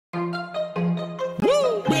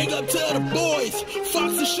up to the boys.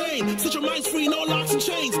 Fox and Shane, set your minds free, no locks and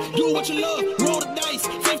chains. Do what you love, roll the dice.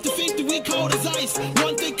 50-50, we cold as ice.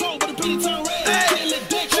 One thing cold, but a pretty tongue red. Can't let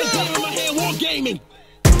that shit down in my hand, war gaming.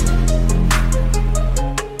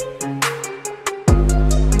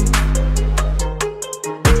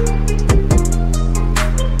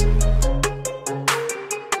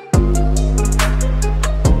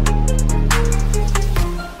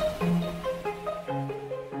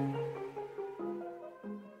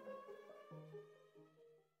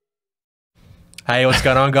 Hey, what's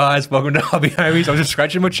going on, guys? Welcome to Hobby Homies. I was just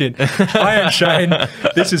scratching my chin. I am Shane.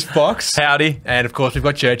 This is Fox. Howdy. And, of course, we've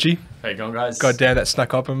got Churchy. How you going, guys? God damn, that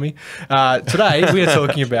snuck up on me. Today, we are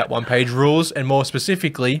talking about one-page rules and, more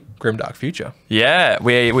specifically, Grimdark Future. Yeah,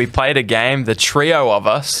 we played a game, the trio of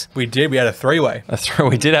us. We did. We had a three-way.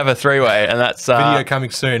 We did have a three-way, and that's... Video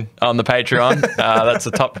coming soon. On the Patreon. That's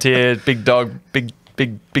a top-tier, big dog, big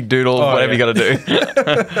doodle, whatever you got to do.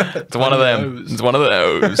 It's one of them. It's one of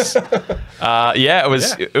those. Yeah, it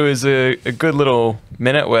was a good little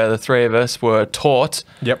minute where the three of us were taught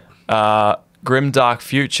Grimdark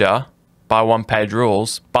Future by one-page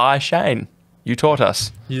rules by Shane. You taught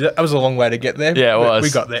us. Yeah, that was a long way to get there. Yeah, it was. We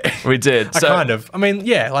got there. We did. Kind of. I mean,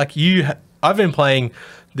 yeah, like I've been playing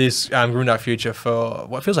this Grimdark Future for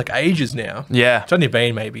what feels like ages now. Yeah. It's only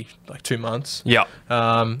been maybe like 2 months. Yeah.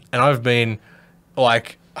 And I've been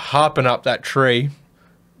like harping up that tree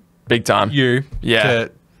big time to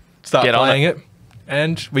start playing it,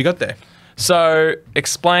 and we got there. So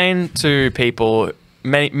explain to people,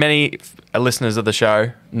 many listeners of the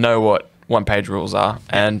show know what one-page rules are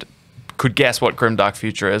and could guess what Grimdark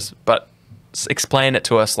Future is, but explain it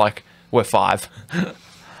to us like we're 5.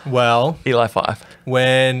 Well, Eli 5.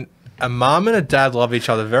 When a mum and a dad love each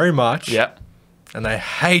other very much, and they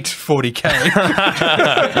hate 40k.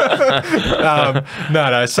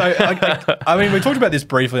 No. So, I mean, we talked about this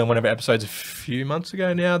briefly on one of our episodes a few months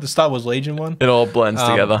ago now, the Star Wars Legion one. It all blends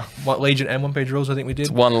together. What Legion and one-page rules, I think we did.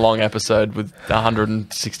 It's one long episode with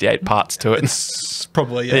 168 parts to it. It's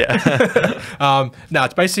probably, no,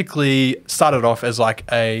 it's basically started off as like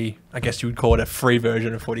I guess you would call it a free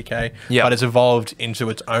version of 40k, but it's evolved into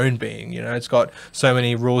its own being. You know, it's got so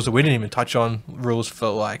many rules that we didn't even touch on, rules for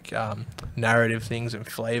like narrative things and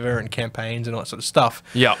flavor and campaigns and all that sort of stuff.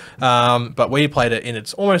 Yeah. But we played it in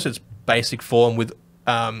almost its basic form with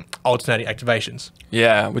alternating activations.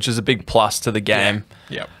 Yeah, which is a big plus to the game.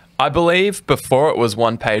 Yeah. I believe before it was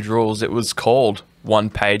one-page rules, it was called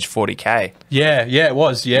one-page 40k. Yeah, it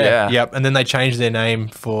was. Yeah. Yep. And then they changed their name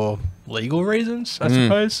for legal reasons, I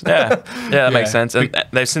suppose. Yeah, that makes sense. And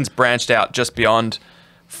they've since branched out just beyond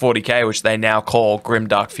 40k, which they now call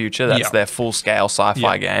Grimdark Future. That's their full-scale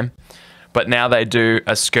sci-fi game. But now they do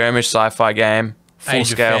a skirmish sci-fi game,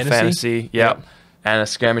 full-scale fantasy, and a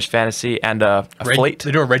skirmish fantasy and a fleet.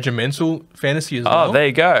 They do a regimental fantasy as well. Oh, there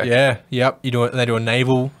you go. Yeah, yep. They do a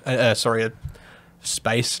naval, a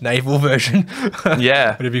space naval version.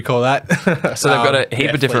 Yeah. Whatever you call that. So they've got a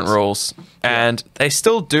heap of different rules. And they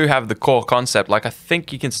still do have the core concept. Like, I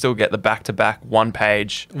think you can still get the back-to-back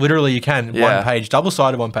one-page. Literally, you can. One-page,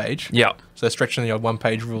 double-sided one-page. Yeah. So they're stretching the odd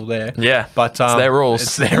one-page rule there. Yeah. But it's their rules.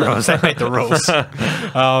 It's their rules. They make the rules.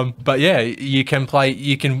 But yeah, you can play.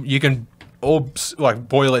 You can all like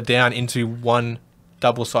boil it down into one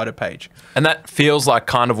double-sided page. And that feels like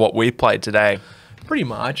kind of what we played today. Pretty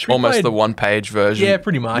much. Almost the one-page version. Yeah,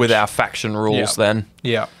 pretty much. With our faction rules then.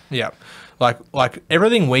 Yeah. Like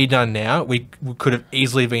everything we done now, we could have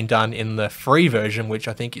easily been done in the free version, which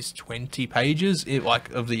I think is 20 pages,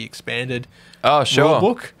 of the expanded rule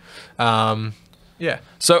book. Yeah.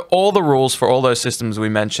 So all the rules for all those systems we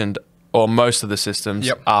mentioned, or most of the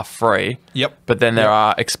systems, are free. Yep. But then there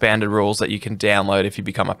are expanded rules that you can download if you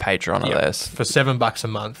become a patron of theirs. For $7 a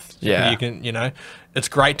month. Yeah. You can, it's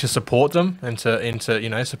great to support them and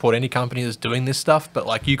to support any company that's doing this stuff. But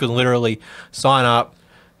like, you can literally sign up,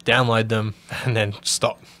 download them, and then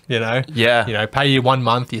stop. Yeah. Pay you 1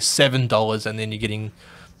 month, you're $7, and then you're getting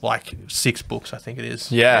like 6 books, I think it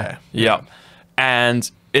is. Yeah. And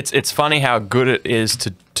it's funny how good it is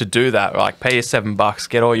to do that. Like, pay you $7,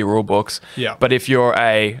 get all your rule books. Yeah. But if you're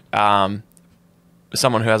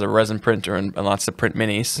someone who has a resin printer and likes to print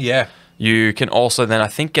minis, you can also then I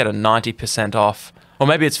think get a 90% off, or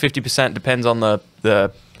maybe it's 50%. Depends on the.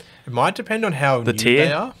 It might depend on how the new tier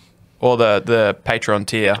they are. Or the Patreon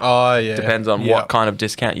tier. Oh, yeah. Depends on what kind of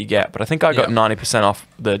discount you get. But I think I got 90% off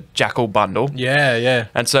the Jackal bundle. Yeah.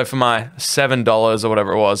 And so for my $7 or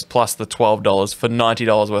whatever it was, plus the $12 for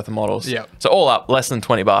 $90 worth of models. Yeah. So all up, less than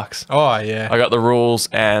 $20. Oh, yeah. I got the rules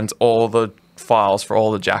and all the files for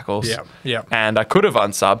all the jackals. Yeah. And I could have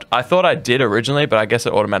unsubbed. I thought I did originally, but I guess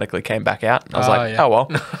it automatically came back out. I was like, oh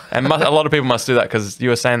well. And a lot of people must do that because you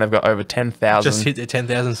were saying they've got over 10,000. Just hit their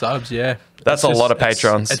 10,000 subs. Yeah, that's a lot of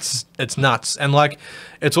patrons. It's nuts, and like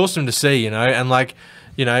it's awesome to see, and like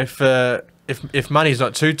for if money's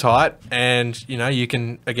not too tight, and you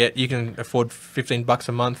can afford $15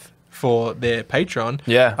 a month for their Patreon.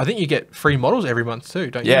 Yeah, I think you get free models every month too,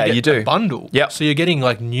 don't you? Yeah, you do. A bundle. Yeah, so you're getting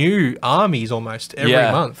like new armies almost every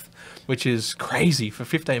month, which is crazy for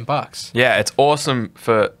 $15. Yeah, it's awesome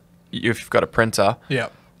for if you've got a printer. Yeah,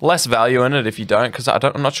 less value in it if you don't, because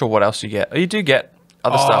I'm not sure what else you get. You do get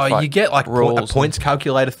other stuff. Like you get like rules a points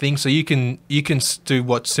calculator thing, so you can do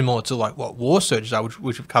what's similar to like what war surges are, which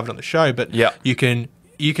we've covered on the show. But you can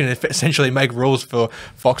essentially make rules for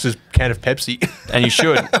Fox's can of Pepsi. And you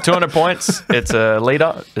should. 200 points. It's a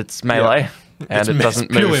leader. It's melee. And it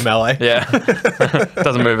doesn't move. Purely melee. Yeah.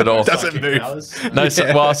 Doesn't move at all. Doesn't move. No,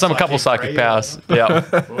 a couple psychic powers. Yeah.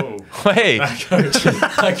 Hey.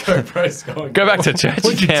 Go back to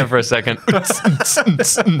Churchy Cam for a second. Don't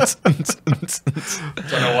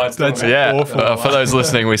know why it's doing that. Awful. For those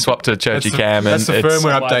listening, we swapped to Churchy Cam. That's the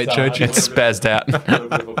firmware update, Churchy. It's spazzed out.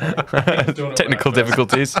 Technical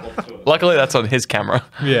difficulties. Luckily, that's on his camera.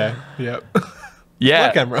 Yeah. Yeah.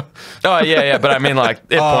 My camera. Oh, yeah. But I mean, like,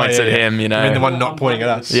 it points at him, I mean, the one not pointing at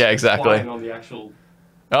us. Yeah, exactly. On the actual...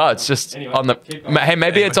 Oh, it's just on the... Hey,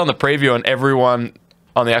 maybe it's on the preview and everyone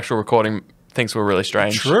on the actual recording thinks we're really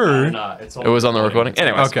strange. True. It was on the recording.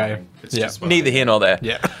 Anyway. Okay. Neither here nor there.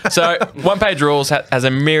 Yeah. So, One Page Rules has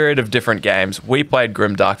a myriad of different games. We played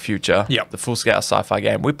Grimdark Future, the full-scale sci-fi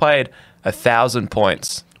game. We played 1,000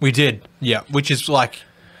 points. We did, which is like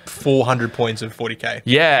 400 points of 40k.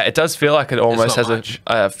 Yeah, it does feel like it almost has a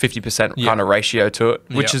 50% kind of ratio to it,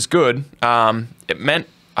 which is good. It meant,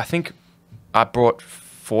 I think, I brought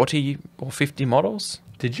 40 or 50 models.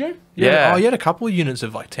 Did you? Yeah. Oh, you had a couple of units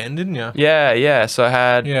of like 10, didn't you? Yeah. So I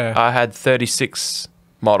had 36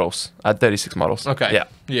 models. I had 36 models. Okay.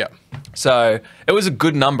 Yeah. So it was a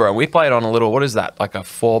good number, and we played on a little, what is that, like a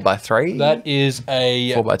 4x3? That is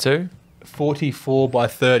a 4x2? 44 by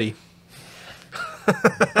 30.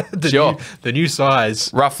 Sure. The new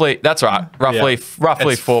size. Roughly, that's right. Roughly It's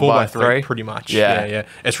 4x3. pretty much. Yeah.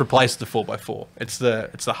 It's replaced the 4x4. It's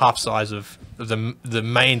the half size of the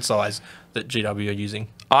main size that GW are using.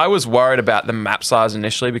 I was worried about the map size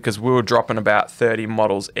initially because we were dropping about 30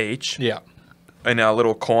 models each. Yeah. In our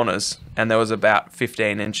little corners, and there was about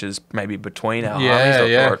 15 inches maybe between our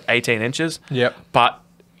armies, or 18 inches. Yep. But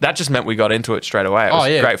that just meant we got into it straight away. It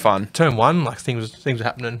was great fun. Turn one, like things were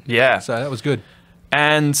happening. Yeah. So that was good.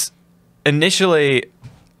 And initially,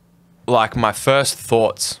 like my first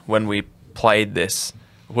thoughts when we played this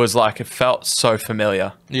was like it felt so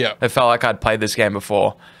familiar. Yeah. It felt like I'd played this game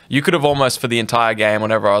before. You could have almost for the entire game,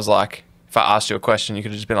 whenever I was like, if I asked you a question, you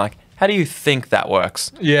could have just been like, how do you think that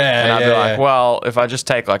works? Yeah. And I'd be like, well, if I just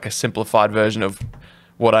take like a simplified version of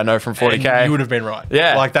what I know from 40k, and you would have been right.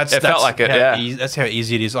 Yeah. Like that's felt like it. That's how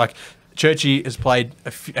easy it is. Like Churchy has played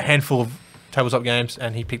a handful of tabletop games,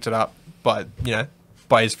 and he picked it up by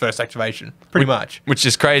his first activation, pretty much. Which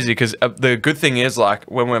is crazy because the good thing is, like,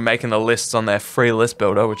 when we're making the lists on their free list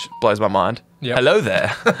builder, which blows my mind. Yep. Hello there.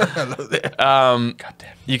 Hello there.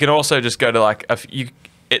 Goddamn. You can also just go to like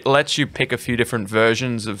it lets you pick a few different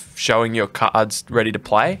versions of showing your cards ready to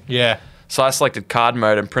play. Yeah. So I selected card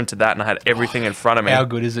mode and printed that, and I had everything in front of me. How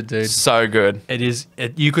good is it, dude? So good. It is.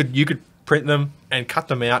 You could print them and cut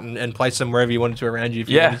them out and place them wherever you wanted to around you if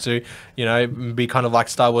you wanted to. Be kind of like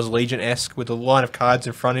Star Wars Legion-esque with a line of cards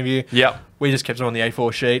in front of you. Yep. We just kept them on the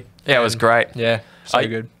A4 sheet. Yeah, it was great. Yeah, so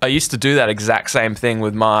good. I used to do that exact same thing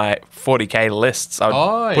with my 40k lists. I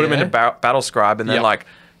would put them into Battle Scribe and then like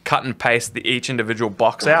cut and paste each individual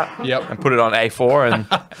box out and put it on A4 and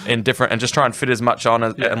in different, and just try and fit as much on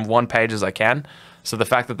in one page as I can. So the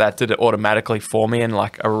fact that did it automatically for me in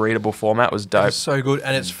like a readable format was dope. It's so good,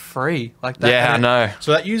 and it's free. Like that. Yeah, I know.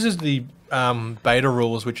 So that uses the beta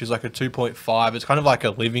rules, which is like a 2.5. It's kind of like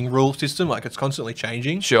a living rule system. Like it's constantly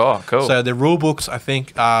changing. Sure, cool. So the rule books, I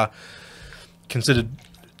think, are considered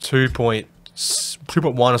 2.1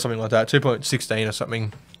 or something like that, 2.16 or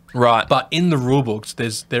something. Right. But in the rule books,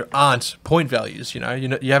 there aren't point values. You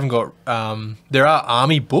haven't got. There are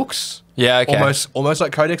army books. Yeah. Okay. Almost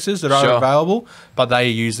like codexes that are available, but they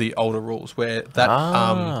use the older rules. Where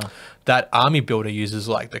that army builder uses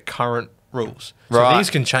like the current rules. So these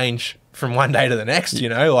can change from one day to the next.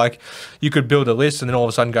 Like you could build a list and then all of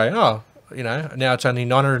a sudden go, now it's only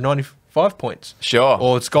 995 points. Sure.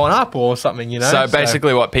 Or it's gone up or something. So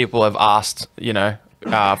basically, what people have asked,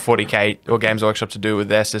 40K or Games Workshop to do with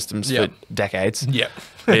their systems for decades. Yeah.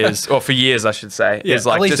 Or for years, I should say. Yeah, is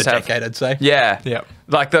like at least just a have, decade, I'd say. Yeah. Yeah.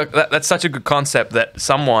 Like that's such a good concept that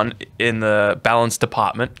someone in the balance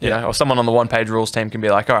department, you know, or someone on the one-page rules team can be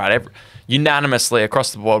like, all right, unanimously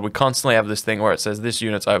across the board, we constantly have this thing where it says this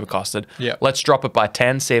unit's overcosted. Yeah. Let's drop it by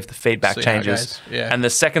 10, see if the feedback changes. Yeah. And the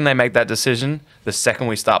second they make that decision, the second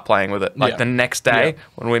we start playing with it, like the next day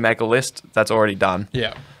when we make a list, that's already done.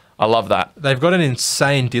 Yeah. I love that. They've got an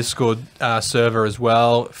insane Discord server as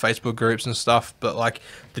well, Facebook groups and stuff. But like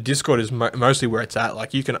the Discord is mostly where it's at.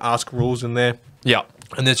 Like you can ask rules in there. Yeah.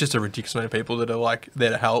 And there's just a ridiculous amount of people that are like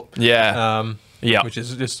there to help. Yeah. Which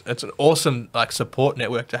is just, it's an awesome like support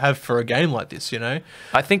network to have for a game like this, you know?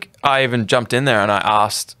 I think I even jumped in there and I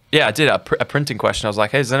asked, I did a printing question. I was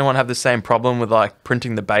like, hey, does anyone have the same problem with like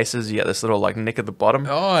printing the bases? You get this little like nick at the bottom.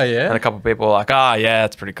 Oh, yeah. And a couple of people were like, yeah,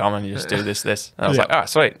 it's pretty common. You just do this. And I was like, all right,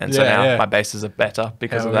 sweet. And so now my bases are better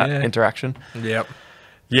because of that interaction. Yep.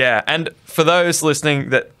 Yeah, and for those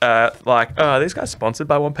listening that are these guys sponsored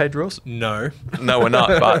by One Page Rules? No. No, we're not,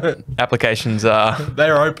 but applications are...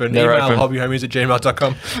 They're open. They're Email open.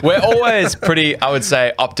 hobbyhomies@gmail.com. We're always pretty, I would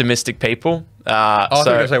say, optimistic people. I was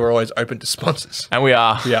going to say we're always open to sponsors. And we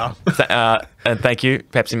are. Yeah. And thank you,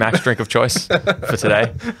 Pepsi Max drink of choice for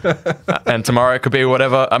today. And tomorrow it could be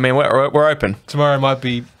whatever. I mean, we're open. Tomorrow might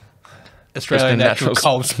be Australian natural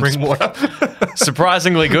cold spring water.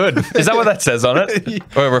 Surprisingly good. Is that what that says on it?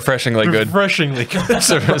 Or refreshingly good? Refreshingly good.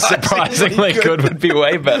 Surprisingly good would be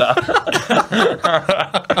way better.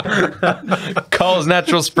 Cole's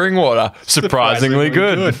natural spring water. Surprisingly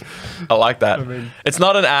good. I like that. I mean, it's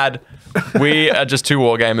not an ad. We are just two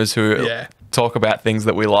wargamers who talk about things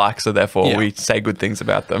that we like, so therefore we say good things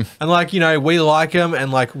about them. And like, you know, we like them, and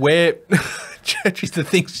like we're... Church is the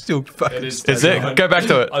thing still fucking... Is it? Go back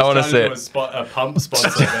to it. I want to see it. A pump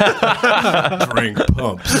sponsor. Drink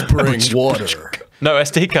pump, spring water. No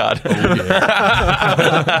SD card. Oh,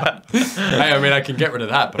 yeah. Hey, I mean, I can get rid of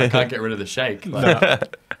that, but I can't get rid of the shake.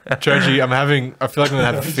 Like, Churchy, I feel like I'm going to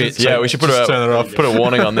have a fit. Yeah, we should turn it off. Put a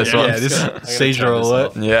warning on this one. Yeah, this seizure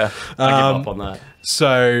alert. Yeah. I give up on that.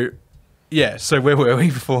 So where were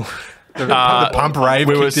we before? The pump rave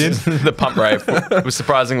kicked in. The pump rave was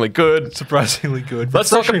surprisingly good. Surprisingly good.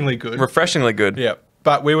 Refreshingly good. Refreshingly good. Yeah.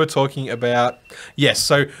 But we were talking about... Yes,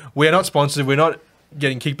 so we're not sponsored. We're not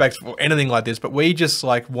getting kickbacks or anything like this, but we just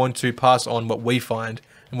like want to pass on what we find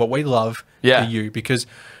and what we love to you, because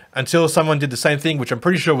until someone did the same thing, which I'm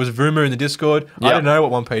pretty sure was Vuma in the Discord, I didn't know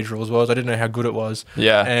what One Page Rules was. I didn't know how good it was.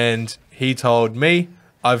 Yeah. And he told me,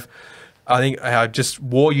 I think I just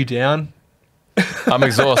wore you down. I'm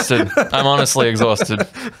exhausted. I'm honestly exhausted.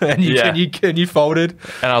 And you folded.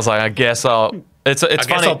 And I was like, I guess I'll... It's funny. I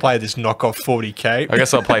guess I'll play this knockoff 40k. I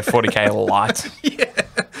guess I'll play 40k light.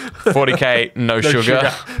 40k no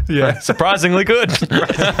sugar. Yeah. Surprisingly good.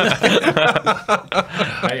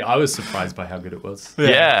 Hey, I was surprised by how good it was.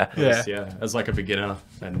 Yeah. As like a beginner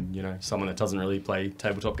and, you know, someone that doesn't really play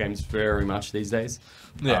tabletop games very much these days.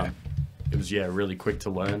 Yeah. It was, really quick to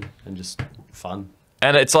learn and just fun.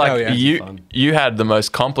 And it's like you had the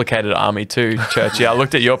most complicated army too, Churchy. I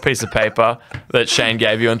looked at your piece of paper that Shane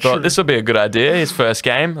gave you and thought this would be a good idea. His first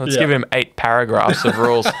game. Let's give him 8 paragraphs of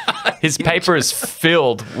rules. His paper is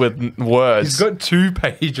filled with words. He's got 2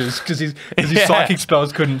 pages because his psychic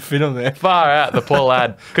spells couldn't fit on there. Far out, the poor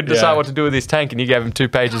lad. Couldn't decide what to do with his tank, and you gave him 2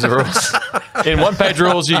 pages of rules. In One-Page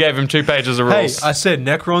rules, you gave him 2 pages of rules. Hey, I said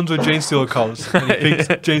Necrons or Genestealer cults. And he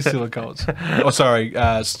picked Genestealer cults. Oh, sorry,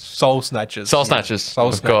 Soul Snatchers. Soul Snatchers. Soul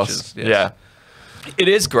of Snatchers, course. yes. Yeah. It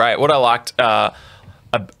is great. What I liked,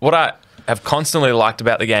 what I have constantly liked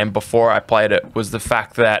about the game before I played it was the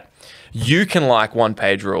fact that you can like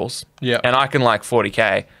One-Page Rules, and I can like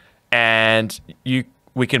 40k, and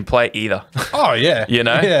we can play either. Oh, yeah. You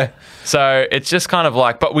know? Yeah. So it's just kind of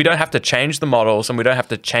like, but we don't have to change the models, and we don't have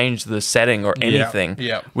to change the setting or anything.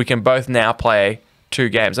 Yeah. We can both now play 2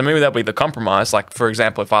 games. I mean, that'll be the compromise. Like, for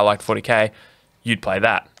example, if I liked 40k, you'd play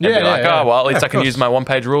that. And be like, oh, well, at least I can use my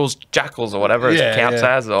One-Page Rules jackals or whatever it counts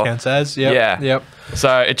as. Or, counts as, yep.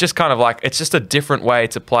 So it's just kind of like, it's just a different way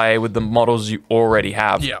to play with the models you already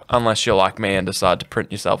have. Yeah. Unless you're like me and decide to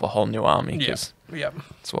print yourself a whole new army. Because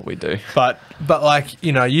that's what we do. But like,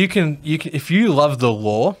 you know, you can if you love the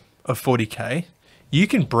lore of 40k, you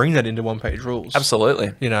can bring that into One-Page Rules.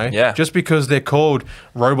 Absolutely. You know? Yeah. Just because they're called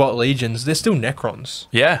Robot Legions, they're still Necrons.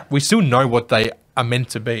 Yeah. We still know what they are meant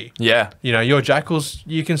to be. Yeah. You know, your jackals,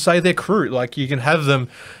 you can say they're crew. Like, you can have them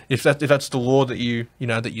if that's the lore that you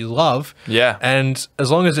love. Yeah. And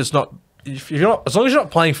as long as it's not as long as you're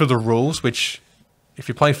not playing for the rules, which if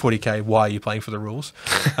you're playing 40k, why are you playing for the rules?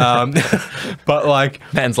 But like,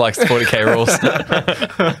 Mans likes 40k rules.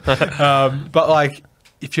 but like,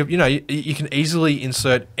 if you you can easily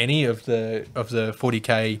insert any of the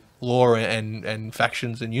 40k lore and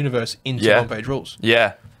factions and universe into one-page rules.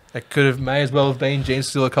 Yeah. It may as well have been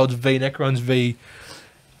Genestealer Cults v Necrons v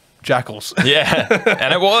Jackals. Yeah,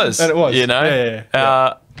 and it was. And it was. You know?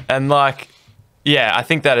 Yeah. And like, yeah, I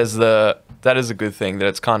think that is a good thing, that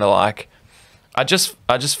it's kind of like, I just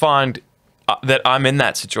find that I'm in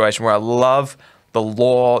that situation where I love the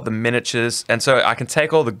lore, the miniatures, and so I can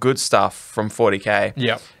take all the good stuff from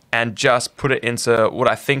 40k and just put it into what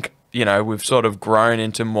I think, we've sort of grown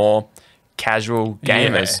into more casual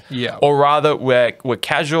gamers. Yeah. Or rather, we're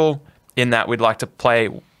casual in that we'd like to play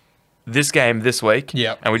this game this week,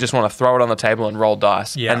 and we just want to throw it on the table and roll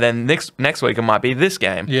dice. And then next week it might be this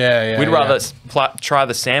game. We'd rather try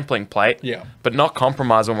the sampling plate, but not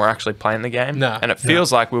compromise when we're actually playing the game. And it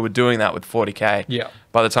feels like we were doing that with 40k.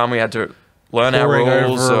 By the time we had to learn our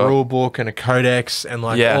rules, over a rule book and a codex and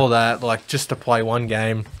like all that, like just to play one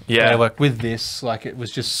game. Like with this, like it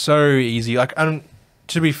was just so easy. Like,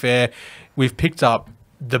 to be fair, we've picked up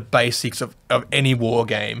the basics of any war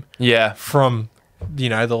game. From the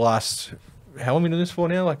last, how long have we been doing this for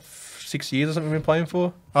now? Like 6 years or something we've been playing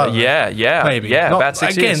for? Maybe. About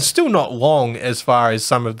 6 years. Again, still not long as far as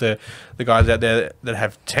some of the guys out there that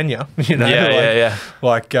have tenure,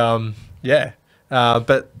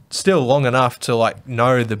 but still long enough to like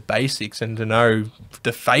know the basics and to know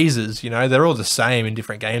the phases. They're all the same in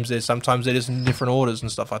different games. Sometimes they're just in different orders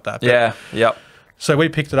and stuff like that. But, so we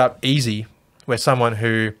picked it up easy, where someone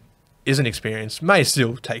who isn't experienced may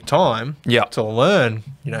still take time to learn,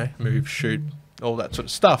 move, shoot, all that sort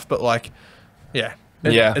of stuff. But like,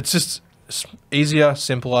 it's just easier,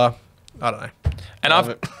 simpler. I don't know. And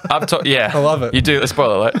I've I love it. You do.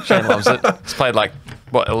 Spoiler alert. Shane loves it. It's played like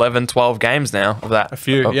 11, 12 games now of that. A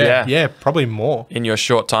few, probably more in your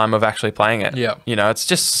short time of actually playing it. It's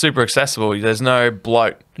just super accessible. There's no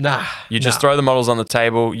bloat. You just throw the models on the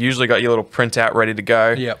table. Usually got your little printout ready to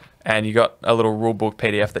go. And you got a little rulebook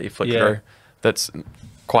PDF that you flick through. That's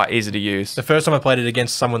quite easy to use. The first time I played it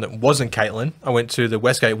against someone that wasn't Caitlin, I went to the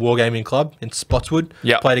Westgate Wargaming Club in Spotswood.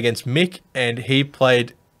 Played against Mick, and he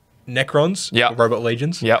played Necrons, Robot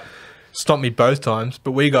Legions. Stomped me both times,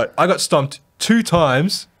 but I got stomped 2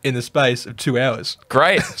 times in the space of 2 hours.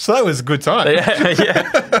 Great. So that was a good time.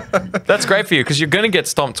 That's great for you, because you're going to get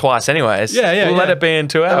stomped twice anyways. We'll let it be in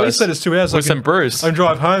 2 hours. At least let it's 2 hours. With some bruise. I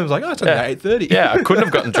drive home, I was like, it's only 8:30. I couldn't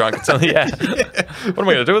have gotten drunk until, What am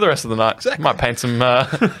I going to do with the rest of the night? Exactly. Might paint some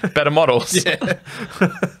better models. And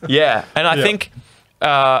I think...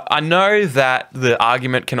 I know that the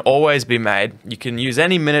argument can always be made. You can use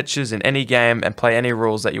any miniatures in any game and play any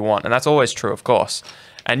rules that you want. And that's always true, of course.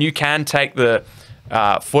 And you can take the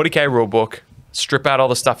 40k rulebook, strip out all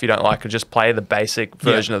the stuff you don't like, and just play the basic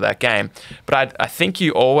version of that game. But I think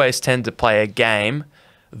you always tend to play a game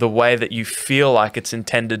the way that you feel like it's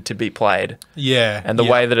intended to be played. And the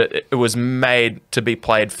way that it was made to be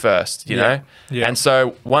played first, you know? And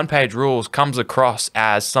so one-page rules comes across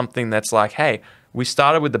as something that's like, hey, we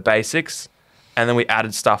started with the basics, and then we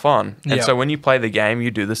added stuff on. And so when you play the game,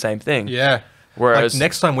 you do the same thing. Whereas like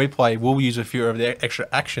next time we play, we'll use a few of the extra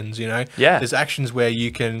actions, There's actions where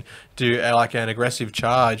you can do like an aggressive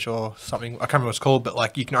charge or something. I can't remember what it's called, but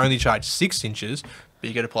like you can only charge 6 inches, but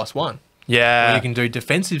you get a +1. Or you can do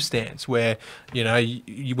defensive stance where,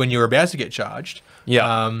 you, when you're about to get charged,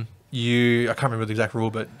 I can't remember the exact rule,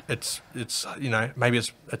 but it's maybe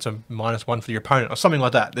it's a -1 for your opponent or something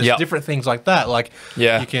like that. There's different things like that. Like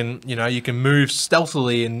you can move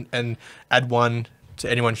stealthily and add 1 to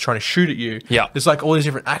anyone trying to shoot at you. There's like all these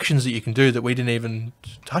different actions that you can do that we didn't even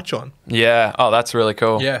touch on. Oh, that's really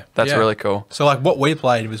cool. That's really cool. So like what we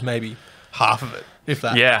played was maybe half of it, if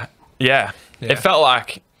that.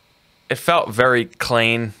 It felt very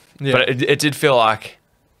clean, but it did feel like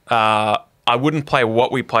I wouldn't play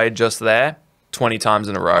what we played just there 20 times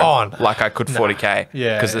in a row like I could 40k.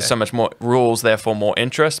 Because there's so much more rules, therefore more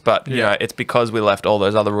interest. But it's because we left all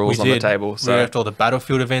those other rules on the table. So. We left all the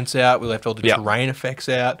battlefield events out. We left all the terrain effects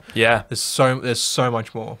out. There's so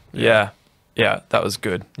much more. That was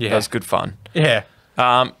good. That was good fun.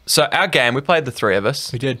 So our game, we played the 3 of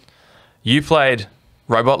us. We did. You played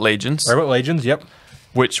Robot Legions. Robot Legions,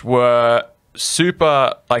 which were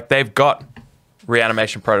super, like they've got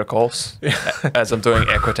reanimation protocols, as I'm doing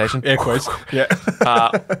air quotation. Air quotes,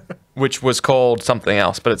 which was called something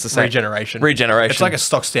else, but it's the same. Regeneration. It's like a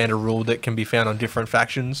stock standard rule that can be found on different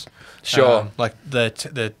factions. Like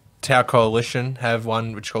the Tower Coalition have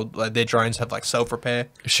one which called their drones have like self-repair,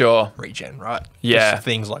 Sure. regen, right? Yeah. Just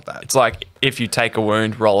things like that. It's like if you take a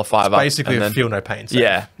wound, roll a 5 up. Basically and a then, feel no pain. Save.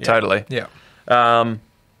 yeah, totally. Yeah.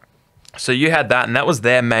 So you had that, and that was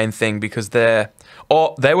their main thing because they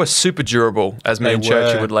were super durable, as me They and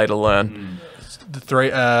Churchy were. would later learn. The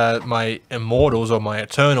three, my Immortals or my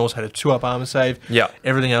Eternals had a 2-up armor save. Yeah.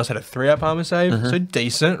 Everything else had a 3-up armor save. So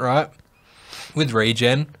decent, right? With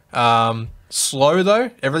regen. Slow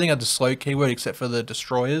though. Everything had the slow keyword except for the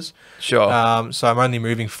destroyers. Sure. So I'm only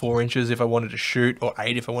moving 4 inches if I wanted to shoot, or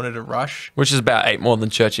 8 if I wanted to rush. Which is about 8 more than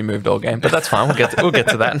Churchy moved all game, but that's fine. We'll get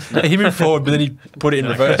to that. He moved forward, but then he put it in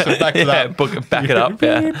reverse and back to that. Back it up.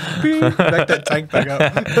 Yeah. Back that tank back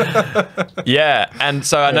up. Yeah, and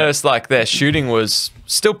so I noticed like their shooting was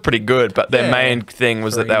still pretty good, but their Yeah. main thing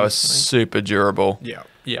was that they were 3, super durable. Yeah.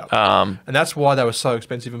 Yeah. Um, And that's why they were so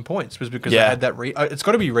expensive in points, was because Yeah. they had that it's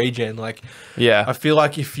got to be regen. Like, Yeah. I feel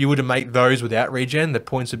like if you were to make those without regen, the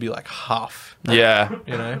points would be like half. Yeah.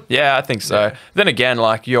 You know? Yeah, I think so. Yeah. Then again,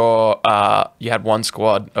 like you had one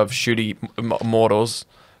squad of shooty mortals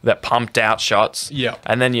that pumped out shots. Yeah.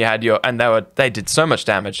 And then you had they did so much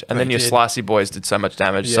damage. And They then your did. slicey boys did so much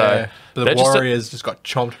damage. Yeah. So But they're the just Warriors just got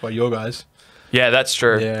chomped by your guys. yeah, that's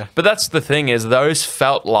true. Yeah. But that's the thing is those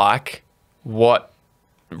felt like what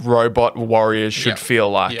robot warriors should Yeah. feel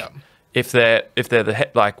like. Yeah. If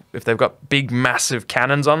they've got big massive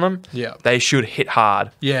cannons on them, Yeah. they should hit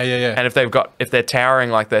hard. Yeah, yeah, yeah. And if they're towering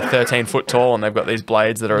like they're 13 foot tall and they've got these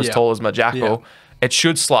blades that are as Yeah. tall as my jackal, Yeah. it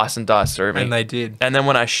should slice and dice through me. And they did. And then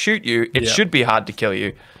when I shoot you, it Yeah. should be hard to kill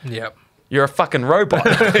you. Yeah. You're a fucking robot.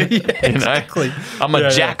 exactly. I'm a Yeah, yeah.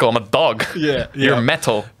 jackal. I'm a dog. Yeah, You're yeah.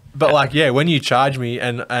 metal. But like, yeah, when you charge me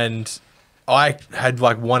and I had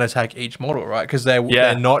like one attack each model, right? Because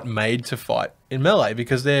they're not made to fight in melee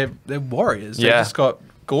because they're warriors. They've Yeah. just got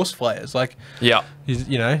Ghost Flayers. Like, Yeah.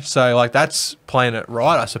 you know, so like that's playing it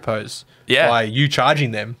right, I suppose. Yeah. By you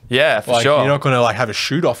charging them. Yeah, for Like, sure. you're not going to like have a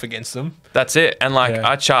shoot off against them. That's it. And like Yeah.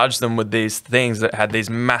 I charged them with these things that had these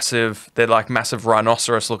they're like massive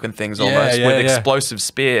rhinoceros looking things Yeah, almost yeah, with yeah. explosive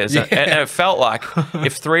spears. Yeah. And it felt like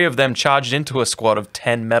if 3 of them charged into a squad of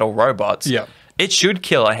 10 metal robots, Yeah. it should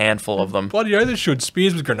kill a handful of them. Bloody oath, it should.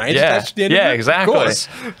 Spears with grenades Yeah, attached to the end yeah, of it? exactly. Of course.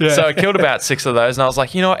 Yeah. So I killed about 6 of those, and I was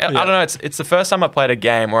like, you know what? I don't know. It's the first time I played a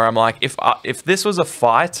game where I'm like, if this was a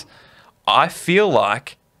fight, I feel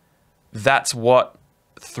like that's what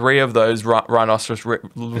 3 of those rhinoceros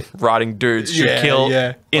riding dudes should kill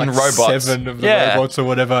in like robots. 7 of the robots or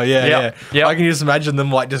whatever. Yeah, Yep. yeah. Yep. I can just imagine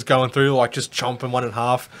them like just going through, like just chomping one in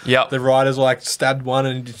half. Yep. The riders like stabbed one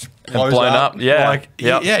and just blows blown up, yeah. Like,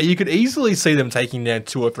 Yep. yeah, you could easily see them taking down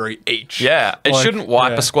 2 or 3 each. Yeah, it Like, shouldn't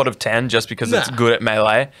wipe yeah. a squad of 10 just because it's Nah. good at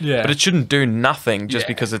melee. Yeah. But it shouldn't do nothing just Yeah.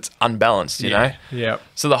 because it's unbalanced, you know? Yeah. Yeah.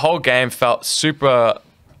 So the whole game felt super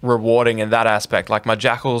rewarding in that aspect. Like my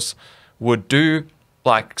jackals would do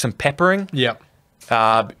like some peppering Yeah.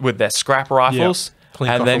 with their scrap rifles Plink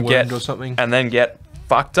and off then a get wound or something. and then get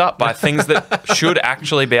fucked up by things that should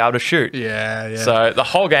actually be able to shoot. Yeah, yeah. So the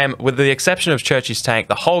whole game, with the exception of Churchy's tank,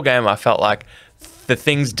 the whole game I felt like the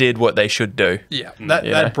things did what they should do. Yeah, that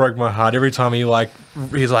You know? broke my heart. Every time he's like,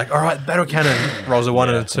 all right, battle cannon rolls a 1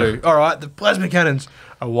 and a 2. All right, the plasma cannons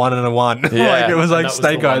a 1 and a 1. Yeah. like it was And like that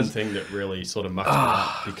Snake the one Eyes. thing that really sort of mucked me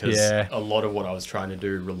up because Yeah. a lot of what I was trying to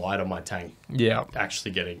do relied on my tank Yeah,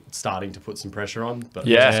 actually starting to put some pressure on, but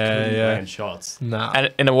Yeah. I just couldn't Yeah. land shots. nah,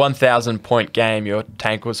 And in a 1,000 point game, your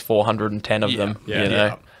tank was 410 of them. Yeah. You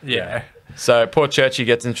know? yeah. So poor Churchy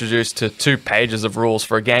gets introduced to 2 pages of rules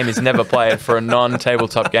for a game he's never played for a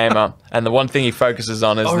non-tabletop gamer, and the one thing he focuses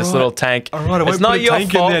on is All this right. little tank. All right, I won't It's not put a your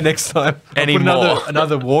tank fault. in there next time. I'll put Anymore.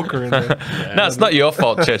 another walker in there. No, it's not your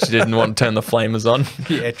fault. Churchy didn't want to turn the flamers on.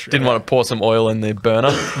 Yeah, true. Didn't want to pour some oil in the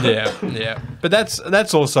burner. Yeah, yeah. But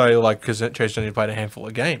that's also like because Church only played a handful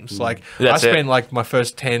of games. Like That's I it. spent like my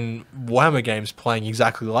first 10 Warhammer games playing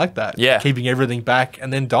exactly like that. Yeah. keeping everything back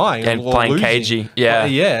and then dying And or playing losing. cagey. Yeah.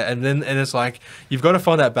 yeah. And it's like you've got to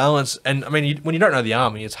find that balance. And I mean, when you don't know the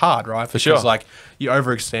army, it's hard, right? Because sure. like you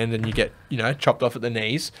overextend and you get chopped off at the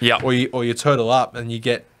knees. Yeah. Or you turtle up and you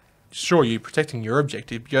get. Sure, you're protecting your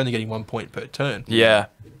objective. You're only getting 1 point per turn. Yeah,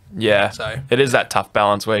 yeah. So- it is that tough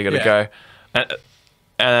balance where you got to Yeah. go,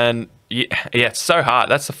 and yeah, it's so hard.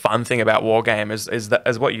 That's the fun thing about wargame is that,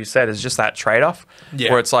 as what you said, is just that trade off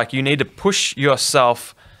Yeah. where it's like you need to push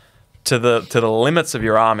yourself to the limits of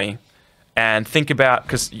your army and think about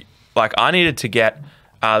because like I needed to get.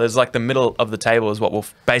 There's like the middle of the table is what we're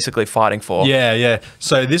basically fighting for. Yeah, yeah.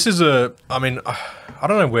 So this is I mean, I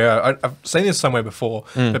don't know where. I've seen this somewhere before,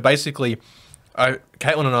 but basically,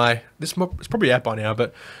 Caitlin and I, it's probably out by now,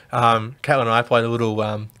 but Caitlin and I played a little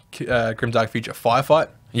Grimdark Future firefight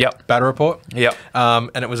Yep. Battle Report. Yep.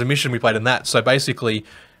 And it was a mission we played in that. So basically,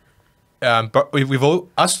 but we've all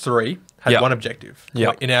us three had Yep. one objective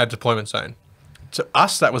Yep. in our deployment zone. To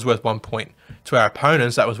us, that was worth 1 point. To our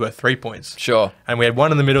opponents, that was worth 3 points. Sure. And we had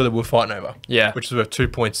one in the middle that we were fighting over. Yeah. Which was worth 2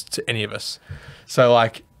 points to any of us. So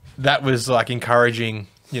like that was like encouraging,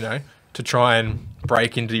 to try and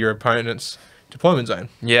break into your opponent's deployment zone.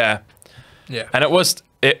 Yeah. Yeah. And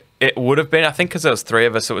it would have been, I think, because there was 3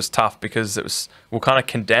 of us, it was tough because we're kind of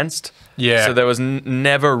condensed. Yeah. So there was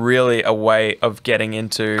never really a way of getting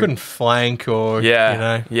into. Couldn't flank or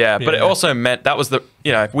Yeah. But it also meant that was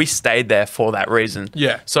we stayed there for that reason.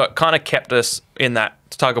 Yeah. So it kind of kept us in that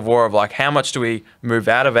tug of war of like, how much do we move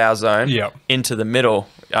out of our zone Yep. into the middle?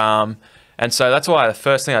 And so that's why the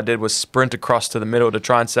first thing I did was sprint across to the middle to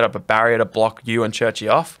try and set up a barrier to block you and Churchy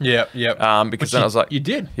off. Yep. Because Which then I was like, you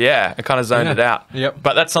did. Yeah, I kind of zoned Yeah. it out. Yep.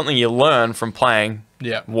 But that's something you learn from playing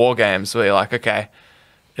Yep. war games where you're like, okay,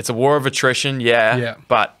 it's a war of attrition, Yeah.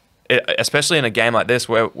 but especially in a game like this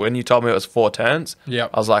where when you told me it was 4 turns, Yep.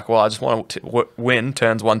 I was like, well, I just want to win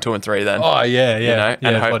turns 1, 2, and 3 then. Oh yeah, yeah.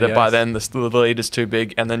 And hope bloody that by oath. then the lead is too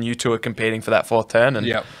big and then you two are competing for that 4th turn. And,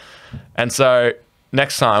 Yep. and so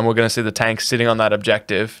next time we're going to see the tank sitting on that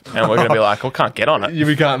objective and we're going to be like, well, can't get on it.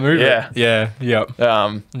 We can't move Yeah. it. Yeah.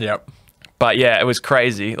 Yep. Yep. But yeah, it was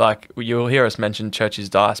crazy. Like you'll hear us mention Churchy's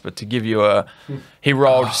dice, but to give you he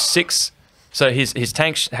rolled 6. So his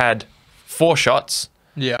tank had 4 shots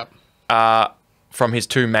Yep. from his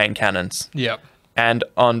 2 main cannons. Yep. And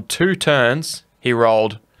on 2 turns, he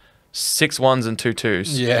rolled 6 1s and 2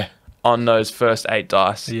 2s Yeah. on those first 8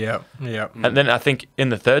 dice. Yep. Yep. And then I think in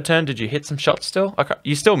the 3rd turn, did you hit some shots still? Okay.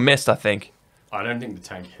 You still missed, I think. I don't think the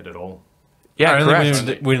tank hit at all. Yeah, I only correct. we did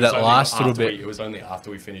It was that only last little after bit. It was only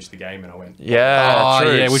after we finished the game and I went, Yeah, Oh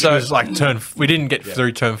true. yeah, which So was like we didn't get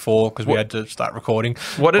through turn 4 because we had to start recording.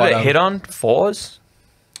 what did But, it hit on? 4s?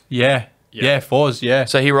 Yeah. Yeah. 4s. Yeah.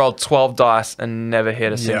 So he rolled 12 dice and never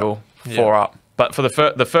hit a single 4 up. But for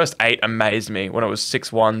the first 8 amazed me when it was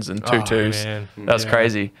 6 1s and 2 2s. man. That was Yeah.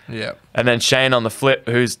 crazy. Yeah. And then Shane on the flip,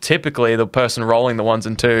 who's typically the person rolling the 1s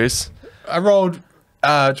and 2s, I rolled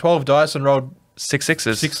 12 dice and rolled 6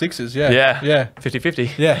 6s. 6 6s. Yeah. Yeah. Yeah.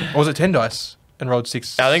 50-50. Yeah. Or was it 10 dice and rolled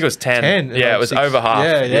 6? I think it was 10. 10. and Yeah, it rolled was 6. over half.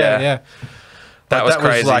 Yeah. That But was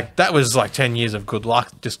crazy. that was like 10 years of good luck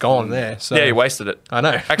just gone there. So Yeah, you wasted it. I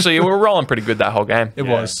know. Actually, you were rolling pretty good that whole game. It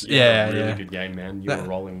was. you Yeah. had a really Yeah. good game, man. You were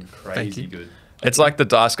rolling crazy you. good. It's like the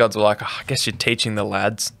dice gods were like, I guess you're teaching the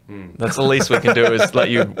lads. That's the least we can do is let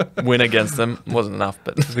you win against them. Wasn't enough,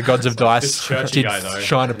 but The gods of dice This Churchy did guy, though.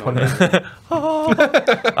 shine upon him.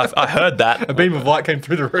 I heard that. A beam of light came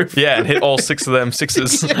through the roof. Yeah, and hit all 6 of them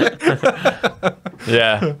 6s.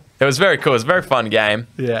 Yeah. It was very cool. It was a very fun game.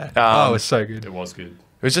 Yeah. Oh, it was so It good. was good.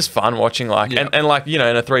 It was just fun watching Yeah. and like, in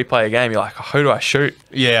a 3-player game, you're like, oh, who do I shoot?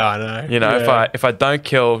 Yeah, I know. If I don't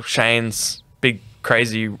kill Shane's big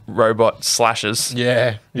crazy robot slashers.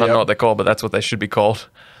 Yeah. I don't know what they're called, but that's what they should be called.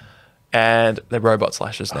 And they're robot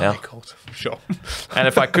slashers now. Called. Sure. And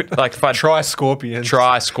if I could, if I Try scorpions.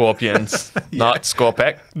 try scorpions, not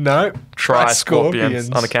Scorpec, No. try scorpions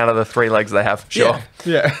on account of the 3 legs they have. Sure.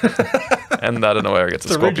 Yeah. And I don't know where it gets the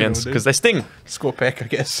It's original, scorpions dude. because they sting. Scorpec, I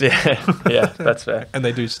guess. Yeah, that's fair. And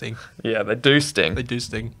they do sting. Yeah, they do sting. They do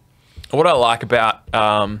sting. What I like about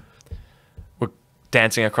we're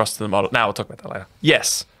dancing across to the model. Now we'll talk about that later.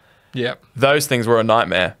 Yes, Yeah. those things were a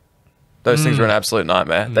nightmare. Those things were an absolute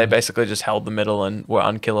nightmare. They basically just held the middle and were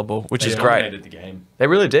unkillable, which is They great. dominated the game. They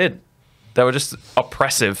really did. They were just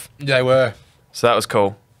oppressive. They were. So that was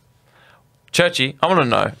cool. Churchy, I want to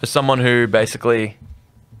know, as someone who basically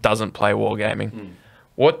doesn't play wargaming,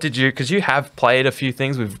 what did you? Because you have played a few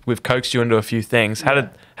things. We've coaxed you into a few things. How did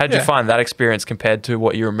you Yeah. find that experience compared to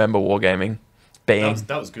what you remember wargaming being?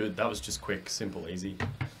 That was good. That was just quick, simple, easy.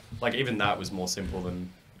 Like, even that was more simple than,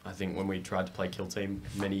 I think, when we tried to play Kill Team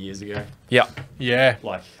many years ago. Yeah. Yeah.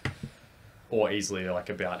 Like, or easily, like,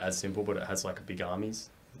 about as simple, but it has, like, big armies,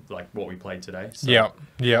 like what we played today. So, Yep.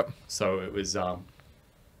 Yep. So it was,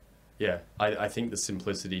 yeah, I think the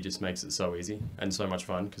simplicity just makes it so easy and so much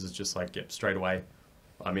fun because it's just like, yep, straight away,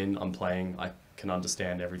 I'm playing, I can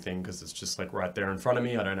understand everything because it's just like right there in front of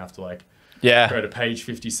me. I don't have to like Yeah. go to page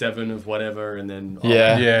 57 of whatever and then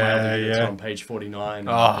Yeah. my other unit's on page 49.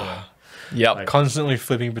 Oh. Yep. Like- Constantly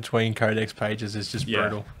flipping between codex pages is just Yeah.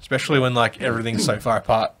 brutal, especially when like everything's so far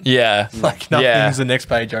apart. Yeah. Like nothing's the next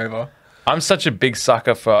page over. I'm such a big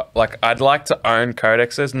sucker for, like, I'd like to own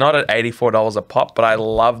codexes, not at $84 a pop, but I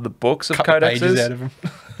love the books of Cut the codexes. pages out of them.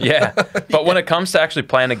 Yeah. But when it comes to actually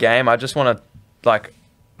playing a game, I just want to, like,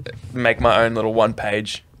 make my own little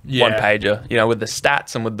 1-page one pager, you know, with the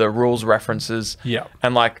stats and with the rules references. Yeah.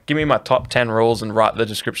 And like, give me my top 10 rules and write the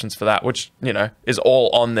descriptions for that, which, you know, is all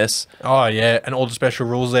on this. Oh, yeah. And all the special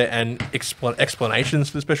rules there and explanations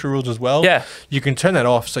for the special rules as well. Yeah. You can turn that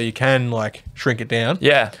off so you can, like, shrink it down.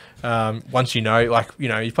 Yeah. Once you know, like, you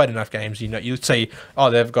know, you've played enough games, you know, you see, oh,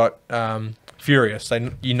 they've got Furious.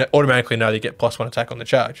 Automatically know they get +1 attack on the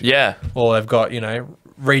charge. Yeah. Or they've got, you know,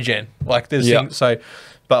 regen. Like, there's things, so,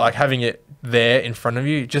 but like having it there in front of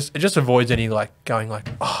you, it just avoids any like going like,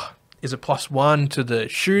 oh, is it +1 to the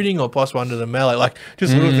shooting or +1 to the melee? Like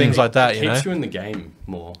just little things like that, you know. Keeps you in the game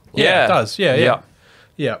more. Yeah, it does.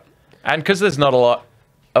 Yeah. And because there's not a lot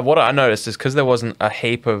of what I noticed is because there wasn't a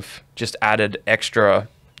heap of just added extra,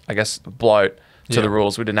 I guess, bloat to the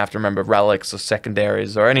rules. We didn't have to remember relics or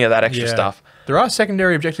secondaries or any of that extra stuff. There are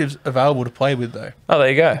secondary objectives available to play with though. Oh, there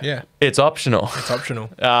you go. Yeah. It's optional. It's optional.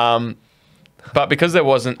 But because there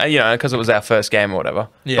wasn't, you know, because it was our first game or whatever,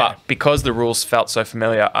 Yeah. but because the rules felt so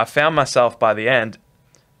familiar, I found myself by the end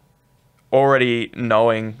already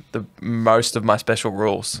knowing the most of my special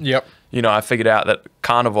rules. Yep. You know, I figured out that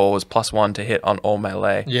Carnivore was +1 to hit on all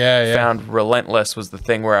melee. Yeah. Found Relentless was the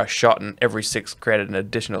thing where I shot and every 6 created an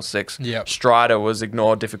additional 6. Yep. Strider was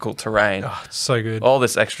ignore difficult terrain. Oh, it's so good. All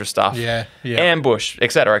this extra stuff. Yeah. Ambush,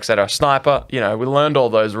 etc., etc. Sniper, you know, we learned all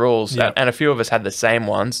those rules. Yep. And a few of us had the same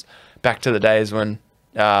ones back to the days when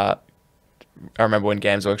I remember when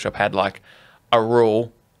Games Workshop had like a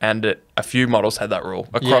rule and a few models had that rule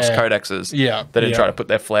across codexes. Yeah. They didn't try to put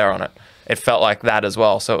their flair on it. It felt like that as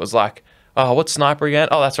well. So it was like, oh, what's sniper again?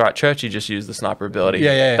 Oh, that's right. Churchy just used the sniper ability.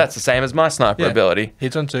 Yeah. That's the same as my sniper ability.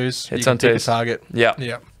 Hits on twos. Hits you on can pick twos. a target. Yeah.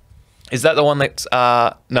 Yeah. Is that the one that's...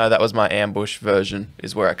 no, that was my ambush version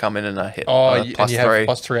is where I come in and I hit Oh, and you +3. have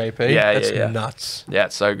 +3 AP. Yeah, That's yeah. nuts. Yeah,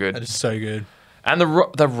 it's so good. That is so good. And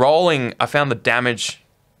the rolling, I found the damage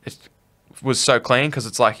was so clean because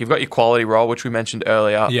it's like you've got your quality roll, which we mentioned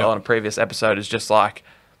earlier on a previous episode, is just like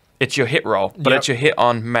it's your hit roll, but it's your hit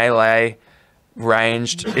on melee,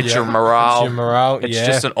 ranged, it's your morale. It's your morale, It's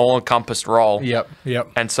just an all-encompassed roll. Yep.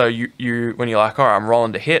 And so you when you're like, all right, I'm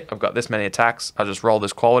rolling to hit, I've got this many attacks, I just roll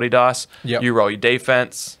this quality dice. Yep. You roll your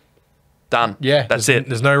defense, done. Yeah. That's it.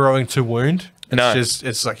 There's no rolling to wound. It's No.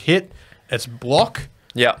 it's like hit, it's block,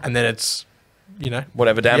 Yeah. and then it's, you know,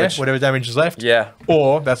 Whatever damage. whatever damage is left. Yeah.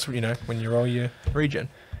 Or that's, you know, when you roll your regen.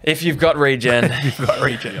 If you've got regen, You've got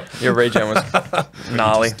regen. your regen was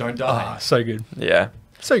gnarly. Just don't die. Ah, so good. Yeah.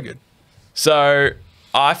 So good. So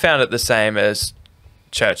I found it the same as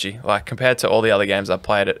Churchy. Like compared to all the other games I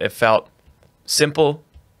played, it felt simple,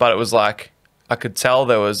 but it was like I could tell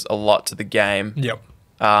there was a lot to the game. Yep.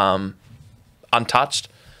 Untouched.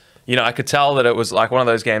 You know, I could tell that it was like one of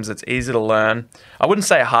those games that's easy to learn. I wouldn't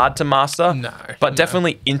say hard to master, but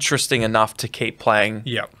definitely interesting enough to keep playing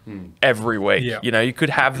Yep. every week. Yep. You know, you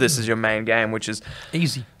could have this as your main game, which is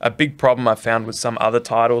Easy. a big problem I found with some other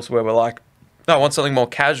titles where we're like, no, I want something more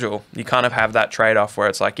casual. You kind of have that trade-off where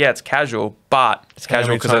it's like, yeah, it's casual, but it's How casual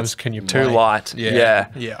many because times it's can you too play? light. Yeah.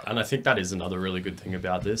 And I think that is another really good thing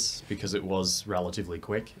about this because it was relatively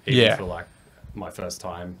quick, even for like my first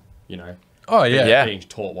time, you know. Oh, yeah. Yeah. Being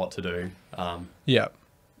taught what to do. Yeah.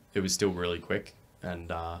 It was still really quick.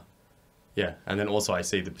 And yeah. And then also I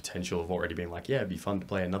see the potential of already being like, yeah, it'd be fun to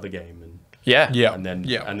play another game. And Yeah. Yeah. and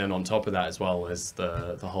then on top of that as well as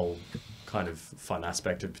the whole kind of fun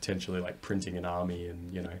aspect of potentially like printing an army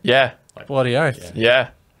and, you know. Yeah. Like, Bloody oath. Yeah.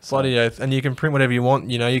 Bloody oath. And you can print whatever you want.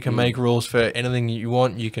 You know, you can make rules for anything you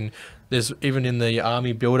want. You can, there's even in the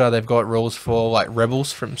army builder, they've got rules for like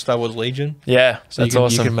rebels from Star Wars Legion. Yeah. So That's you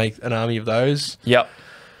awesome. can make an army of those. Yep.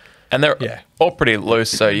 And they're Yeah. all pretty loose,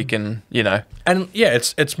 so you can, you know. And yeah,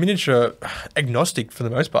 it's miniature agnostic for the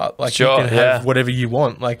most part. Like Sure, you can have whatever you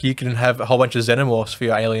want. Like you can have a whole bunch of xenomorphs for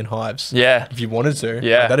your alien hives. Yeah. If you wanted to.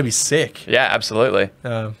 Yeah. Like, that'd be sick. Yeah, absolutely.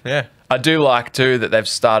 Yeah. I do like too that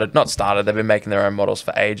they've been making their own models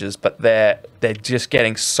for ages, but they're just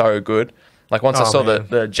getting so good. Like once I saw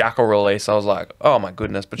the Jackal release, I was like, oh my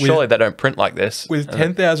goodness, but surely they don't print like this. With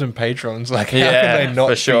 10,000 patrons, like how Yeah, can they not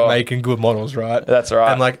for sure. be making good models, right? That's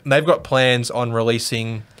right. And like they've got plans on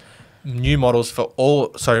releasing new models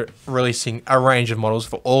releasing a range of models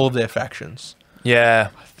for all of their factions. Yeah.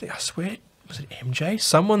 I swear, was it MJ?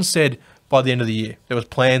 Someone said by the end of the year there was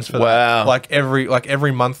plans for Wow. that. Like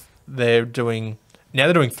every month they're doing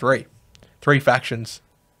three factions.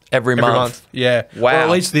 Every month. Yeah. Wow. Or at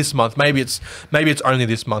least this month. Maybe it's only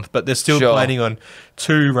this month, but they're still Sure. planning on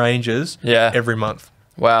 2 ranges every month.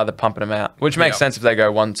 Wow, they're pumping them out. Which makes sense if they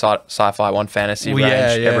go one sci-fi, one fantasy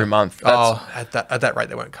range every month. That's, At that rate,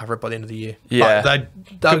 they won't cover it by the end of the year. Yeah. But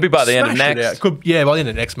they'll Could be by the end of smash it next. out. By the end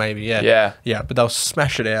of next, maybe. Yeah. Yeah. Yeah, but they'll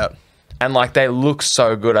smash it out. And like they look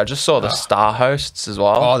so good. I just saw the Star Hosts as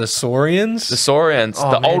well. Oh, the Saurians. The Saurians,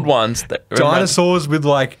 the man. old ones. Dinosaurs with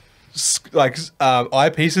like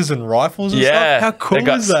eyepieces and rifles and yeah, stuff. How cool they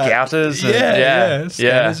got is that? Scouters. And, Yeah,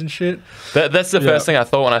 scanners and shit. That's the first thing I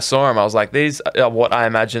thought when I saw them. I was like, these are what I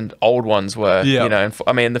imagined old ones were. Yeah. You know, and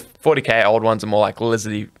I mean, the 40k old ones are more like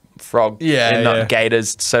lizardy frog. Yeah, and not yeah.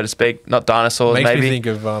 gators, so to speak. Not dinosaurs, Makes maybe. me think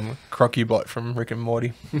of Crocubot from Rick and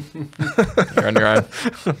Morty. You're on your own.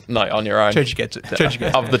 Not on your own. Churchy gets it. Churchy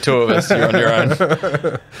gets it. Of the two of us, you're on your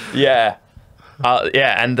own. Yeah.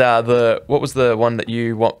 Yeah, and what was the one that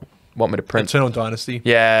you want me to print? Eternal Dynasty.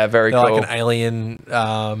 Yeah, very They're cool. like an alien,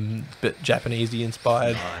 but Japanesey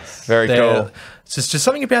inspired. Nice. Very cool. It's just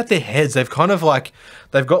something about their heads. They've kind of like,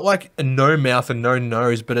 they've got like a no mouth and no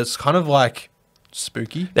nose, but it's kind of like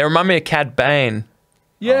spooky. They remind me of Cad Bane.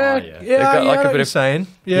 Yeah, yeah. yeah, got I like a know bit what you're of- saying.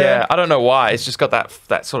 Yeah. I don't know why. It's just got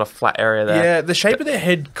that sort of flat area there. Yeah, the shape of their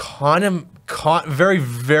head kind of very,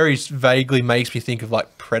 very vaguely makes me think of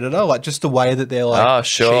like Predator, like just the way that their like Oh,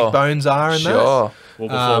 sure. cheekbones are and Sure. that. Well,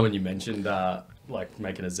 before when you mentioned like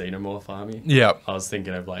making a xenomorph army, Yeah. I was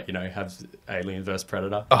thinking of like, you know, have Alien vs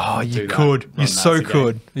Predator. Oh, Do you that, could. run You that so as a game.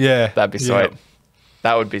 could. Yeah. That'd be Yeah. sweet.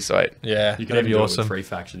 That would be sweet. Yeah. You could that'd even be do it awesome. with three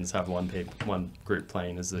factions, have one group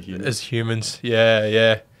playing as the human. As humans. Yeah,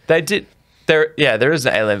 yeah. They did. There is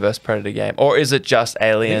an Alien vs Predator game, or is it just I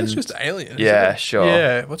think Alien? it's just Alien. Yeah, isn't it? sure.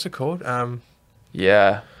 Yeah. What's it called?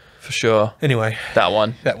 Yeah, for sure. Anyway. That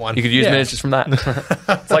one. That one. You could use Yeah. miniatures from that.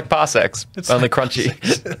 It's like Parsecs, only crunchy.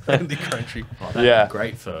 Only crunchy. Oh, that'd Yeah. be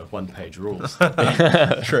great for one-page rules.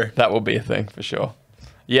 True. That will be a thing for sure.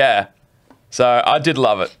 Yeah. So I did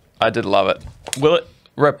love it. Will it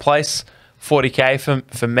replace 40k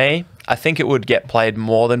for me? I think it would get played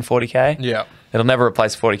more than 40k. Yeah. It'll never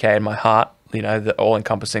replace 40k in my heart. You know, the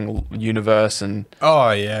all-encompassing universe and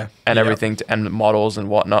Oh, yeah. and Yeah. everything and models and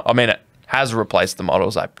whatnot. I mean, it has replaced the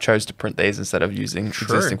models. I chose to print these instead of using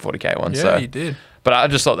existing 40k ones. Yeah, so. you did. But I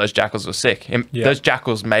just thought those jackals were sick. Yeah. Those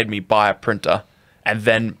jackals made me buy a printer and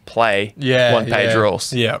then play Yeah, one-page yeah,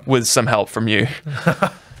 rules yeah. with some help from you.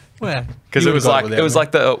 Well, Because you it was would've got like without it was me.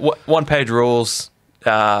 like the one-page rules.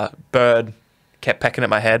 Bird kept pecking at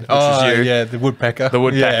my head, which was you. Yeah, the woodpecker. The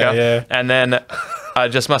woodpecker. Yeah. And then I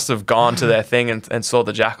just must have gone to their thing and saw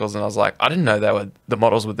the jackals, and I was like, I didn't know the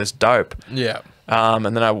models were this dope. Yeah. And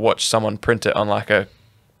then I watched someone print it on like a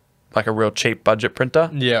real cheap budget printer.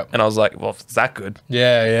 Yeah. And I was like, well, if it's that good.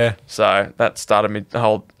 Yeah, yeah. So that started me the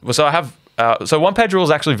whole. So I have. So one-page rule is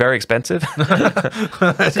actually very expensive.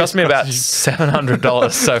 It cost me about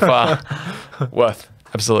 $700 so far. Worth.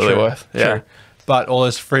 Absolutely True, worth. Yeah. true. But all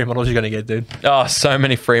those free models you're going to get, dude. Oh, so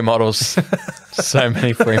many free models. So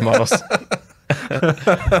many free models.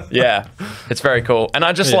 Yeah, it's very cool. And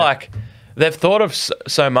I just Yeah. like, they've thought of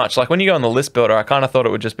so much. Like when you go on the list builder, I kind of thought it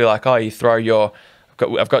would just be like, oh, you throw your,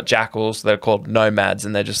 I've got jackals, they're called nomads,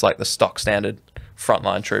 and they're just like the stock standard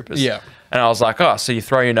frontline troopers. Yeah. And I was like, oh, so you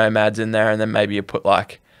throw your nomads in there, and then maybe you put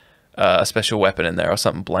like a special weapon in there or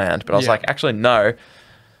something bland. But I was Yeah. like, actually, no.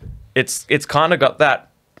 It's kind of got that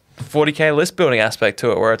 40k list building aspect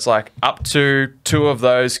to it, where it's like up to 2 of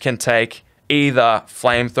those can take either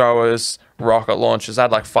flamethrowers, rocket launchers. I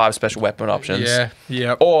had like 5 special weapon options. Yeah.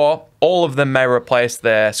 Yep. Or all of them may replace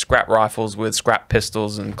their scrap rifles with scrap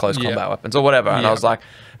pistols and close Yeah. combat weapons or whatever. And I Yeah. was like,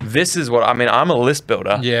 this is what I mean. I'm a list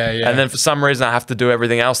builder. Yeah, yeah. And then for some reason, I have to do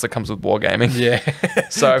everything else that comes with wargaming. Yeah.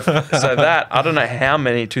 So that I don't know how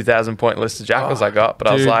many 2,000 point listed jackals I got, but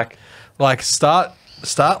I was Dude. like,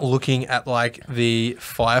 start looking at like the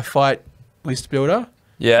firefight list builder.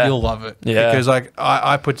 yeah, You'll love it. Yeah. Because like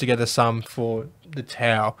I put together some for the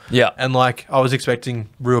Tau. Yeah. And like I was expecting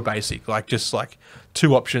real basic, like just like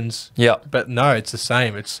 2 options. yeah, But no, it's the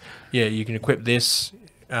same. It's you can equip this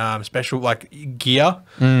special like gear.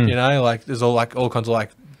 You know, like there's all kinds of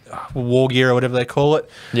like war gear or whatever they call it.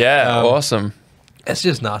 yeah, Um, awesome. It's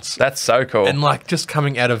just nuts. That's so cool. And like just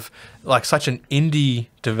coming out of like such an indie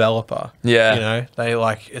developer. Yeah. You know, they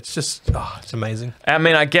like it's just it's amazing. I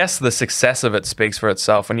mean, I guess the success of it speaks for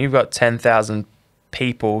itself. When you've got 10,000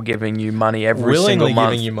 people giving you money every single Willingly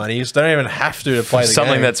month, giving you money. You just don't even have to play the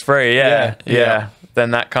something game. that's free, yeah, Yeah, yeah.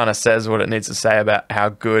 then that kind of says what it needs to say about how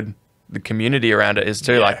good the community around it is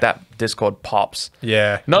too. Yeah. Like that Discord pops.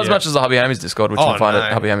 Yeah. Not as yeah. much as the Hobby Homies Discord, which Oh, you'll find no.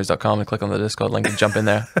 at hobbyhomies.com and click on the Discord link and jump in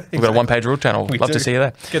there. We've got a one-page rule channel. We Love do. to see you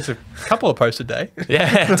there. Gets a couple of posts a day.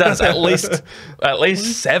 Yeah, it does. At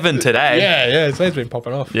least 7 today. Yeah, it's been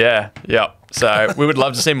popping off. Yeah. So we would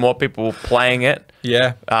love to see more people playing it.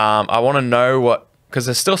 Yeah. I want to know because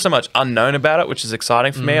there's still so much unknown about it, which is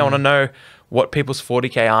exciting for me. I want to know what people's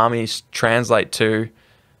 40k armies translate to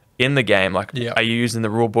in the game? Like, are you using the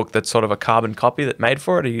rule book that's sort of a carbon copy that made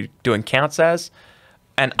for it? Are you doing counts as?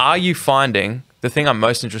 And are you finding, the thing I'm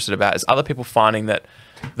most interested about is other people finding that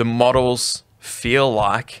the models feel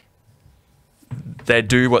like they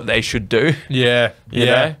do what they should do? Yeah. You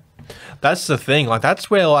know? That's the thing. Like,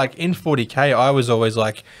 that's where, like, in 40K, I was always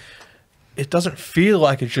like, it doesn't feel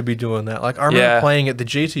like it should be doing that. Like, I remember playing at the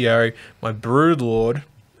GTO, my Broodlord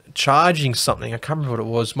charging something. I can't remember what it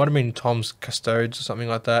was. Might have been Tom's Custodes or something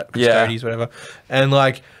like that. Custodes, whatever. And,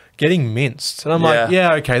 like, getting minced. And I'm like,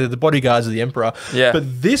 yeah, okay, they're the bodyguards of the Emperor. Yeah.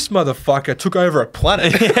 But this motherfucker took over a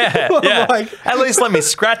planet. Yeah. Like, at least let me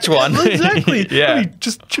scratch one. Exactly. Let me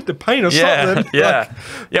just chip the paint or something. Yeah.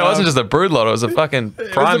 Like, it wasn't just a Broodlord, it was a fucking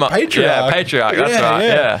Primer. Patriarch. Yeah, Patriarch, that's right.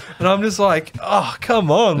 Yeah. And I'm just like, oh,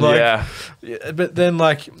 come on. Like, but then,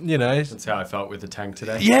 like, you know. That's how I felt with the tank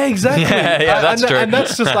today. Yeah, exactly. Yeah, that's true. And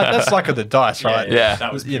that's just like, that's luck of the dice, right? Yeah.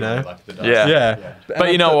 That was, you know. luck of the dice. Yeah.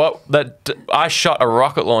 But you know what? I shot a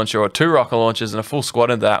rocket launcher or 2 rocket launchers and a full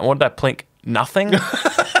squad into that. And what did I plink? Nothing?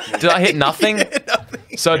 Did I hit nothing?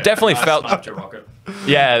 Nothing. So it definitely felt.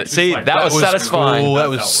 Yeah, see, like, that was satisfying. Cool. That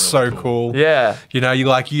was really so cool. Yeah. You know, you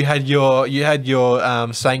had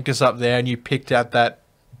your Sanctus up there and you picked out that,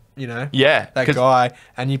 you know, that guy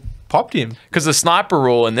and you popped him. Because the sniper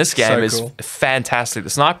rule in this game is fantastic. The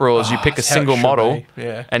sniper rule is you pick a single model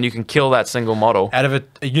and you can kill that single model. Out of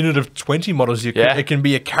a unit of 20 models, it can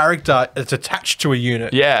be a character that's attached to a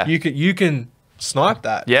unit. Yeah. You can snipe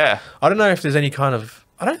that. Yeah. I don't know if there's any kind of,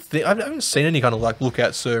 I haven't seen any kind of like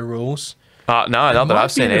lookout sir rules. No, not that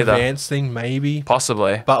I've seen either. Advanced thing, maybe.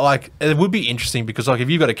 Possibly. But like, it would be interesting because like if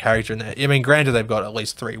you've got a character in there, I mean, granted they've got at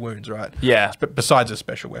least 3 wounds, right? Yeah. Besides a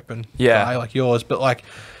special weapon. Yeah. Guy like yours, but like,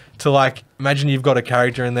 to like, imagine you've got a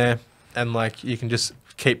character in there and like you can just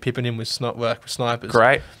keep pipping him with snipers.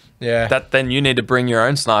 Great. Yeah. Then you need to bring your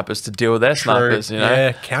own snipers to deal with their snipers, you know?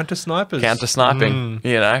 Yeah, counter snipers. Counter sniping,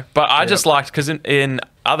 you know? But I just liked, because in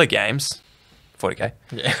other games,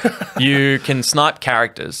 40K, you can snipe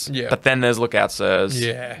characters, but then there's lookout sirs,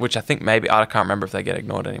 which I think maybe, I can't remember if they get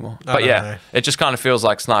ignored anymore. But yeah, it just kind of feels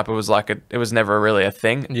like sniper was like, it was never really a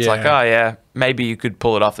thing. It's like, oh yeah, maybe you could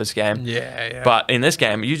pull it off this game. Yeah. But in this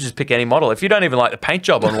game, you just pick any model. If you don't even like the paint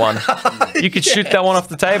job on one, you could shoot that one off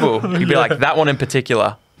the table. You'd be like, that one in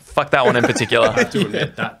particular. Fuck that one in particular. I have to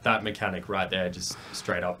admit, that mechanic right there just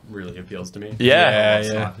straight up really appeals to me. Yeah.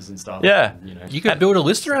 Snipers and stuff. Yeah. And, you know. You could build a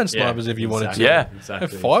list around snipers if you wanted to. Yeah. Exactly.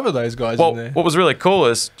 Have 5 of those guys in there. What was really cool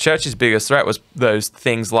is Churchy's biggest threat was those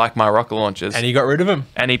things like my rocket launchers. And he got rid of them.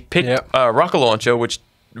 And he picked a rocket launcher, which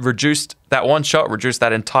reduced that one shot, reduced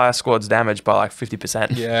that entire squad's damage by like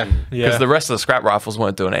 50%. Yeah. Because the rest of the scrap rifles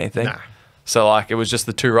weren't doing anything. Nah. So like it was just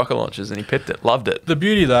the 2 rocket launchers and he picked it, loved it. The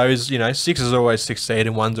beauty though is, you know, 6s always succeed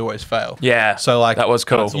and 1s always fail. Yeah. So like that was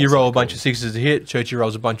cool. You roll a bunch of 6s to hit, Churchy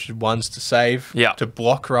rolls a bunch of 1s to save. Yeah. To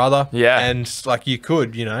block rather. Yeah. And like you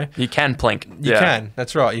could, you know. You can plink. You can.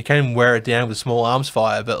 That's right. You can wear it down with small arms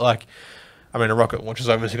fire, but like, I mean, a rocket launcher is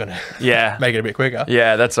obviously going to make it a bit quicker.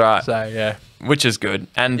 Yeah, that's right. So yeah. Which is good.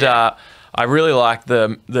 And I really like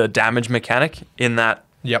the damage mechanic in that.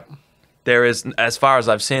 Yep. There is, as far as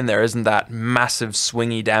I've seen, there isn't that massive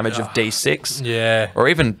swingy damage of D6. Yeah. Or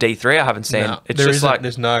even D3 I haven't seen. No, it's just like...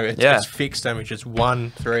 It's fixed damage. It's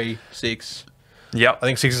 1, 3, 6. Yep. I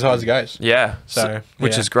think 6 is as high as it goes. Yeah. So,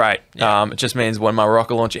 which is great. Yeah. It just means when my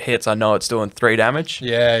rocket launcher hits, I know it's doing 3 damage.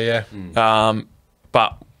 Yeah.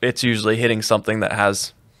 But it's usually hitting something that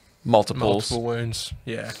has multiple wounds.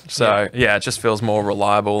 Yeah. So, it just feels more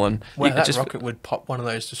reliable. And that rocket would pop one of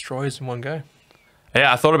those destroyers in one go.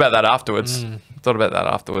 Yeah, I thought about that afterwards.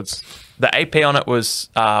 The AP on it was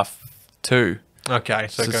 2. Okay,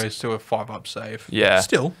 so it goes to a 5-up save. Yeah.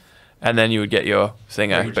 Still. And then you would get your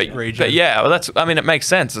thingo. Regen. But yeah, well, it makes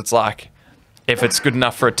sense. It's like, if it's good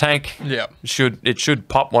enough for a tank, it should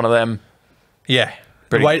pop one of them. Yeah.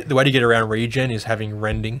 The way to get around regen is having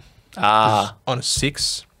rending. On a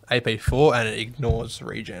 6, AP4, and it ignores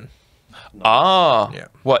regen. Yeah.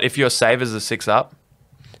 What, if your save is a 6-up?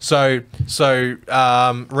 So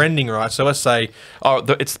rending, right? So let's say...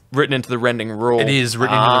 it's written into the rending rule. It is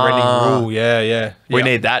written into the rending rule, yeah. We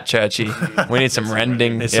need that, Churchy. We need some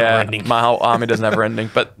rending. My whole army doesn't have rending.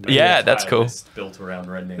 But yeah, that's cool. It's built around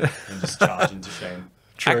rending and just charge into shame.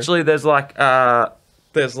 True. Actually, there's like a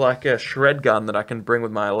shred gun that I can bring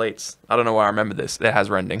with my elites. I don't know why I remember this. It has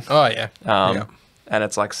rending. Oh, yeah. And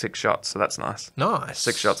it's like 6 shots, so that's nice. Nice.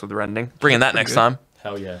 6 shots with rending. Bringing that next time.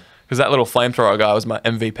 Hell yeah. Because that little flamethrower guy was my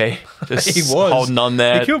MVP. Just he was holding on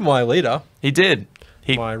there. He killed my leader. He did.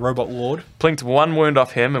 My robot lord. Plinked 1 wound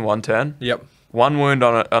off him in 1 turn. Yep. 1 wound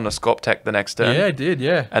on a Scorp tech the next turn. Yeah, it did,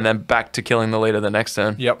 yeah. And then back to killing the leader the next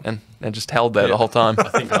turn. Yep. And just held there the whole time. I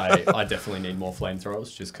think I definitely need more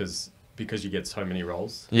flamethrowers just because you get so many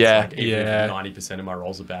rolls. Yeah. It's like even if 90% of my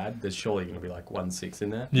rolls are bad, there's surely going to be like 1/6 in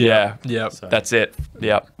there. Yeah. Yep. So, That's it.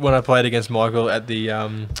 Yep. When I played against Michael at the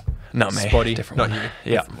Not me. Spotty, Different not one. you,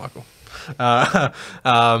 Yeah. different Michael.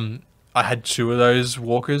 I had 2 of those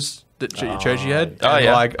walkers that Churchy had. Oh, and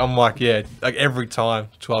yeah. like every time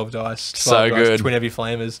 12 dice. 12 So dice, good. twin heavy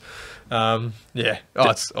flamers.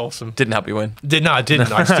 It's awesome. Didn't help you win. No, I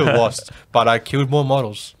didn't. I still lost, but I killed more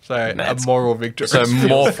models, so That's- a moral victory. So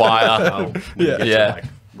more fire. when you get Yeah. to, like,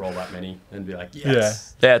 roll that many and be like,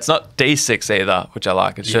 yes. Yeah, it's not D6 either, which I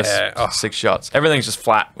like. It's just Yeah. Oh. 6 shots. Everything's just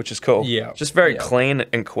flat, which is cool. Yeah. Just very Yeah. clean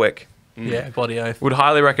and quick. Yeah, bloody oath. Would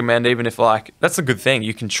highly recommend, even if that's a good thing.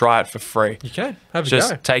 You can try it for free. You can have a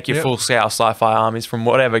Just go. take your Yep. full scale sci-fi armies from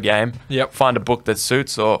whatever game. Yep. Find a book that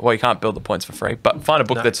suits, you can't build the points for free, but find a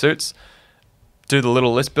book No. that suits. Do the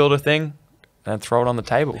little list builder thing, and throw it on the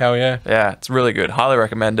table. Hell yeah, Yeah, it's really good. Highly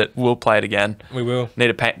recommend it. We'll play it again. we will. Need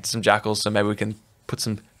to paint some jackals, so maybe we can put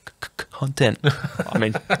some content. I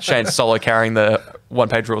mean, Shane's solo carrying the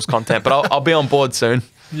 1-page rules content, but I'll be on board soon.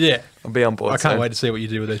 Yeah, I'll be on board I can't soon. wait to see what you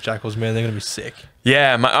do with those jackals, man. They're gonna be sick.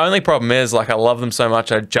 Yeah, my only problem is I love them so much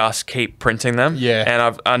I just keep printing them. Yeah.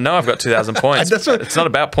 And I know I've got 2,000 points. That's what- It's not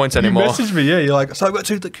about points You anymore. messaged me, yeah. You're like, so I've got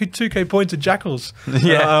 2K points of jackals.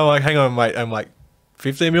 Yeah. I'm like, hang on, mate. I'm like,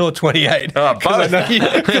 15 mil or 28? Oh, Because I know, you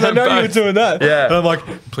were Both. doing that. Yeah. And I'm like,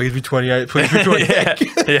 please be 28. Please be 28.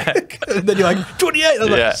 yeah. And then you're like, 28. I'm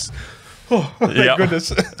Yeah. like, oh, thank Yep.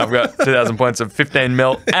 goodness. I've got 2,000 points of 15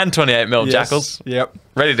 mil and 28 mil Yes. jackals Yep.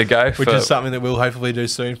 ready to go. Which is something that we'll hopefully do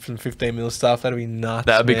soon from 15 mil stuff. That'll be nuts.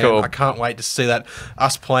 That'd be man. cool. I can't wait to see that.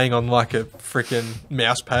 Us playing on like a freaking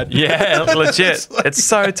mouse pad. Yeah, legit. It's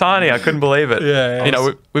so tiny. I couldn't believe it. Yeah. You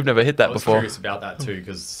know, we've never hit I that was before. curious about that too,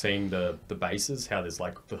 because seeing the bases, how there's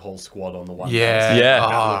like the whole squad on the one. Yeah. base, Yeah. that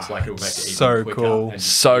Oh, looks like it will make it even so quicker cool. and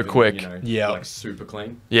just So even, quick. Yeah. like super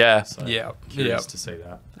clean. Yeah. So Yeah. curious Yeah. to see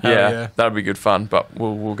that. Hell Yeah, yeah. that'd be good fun, but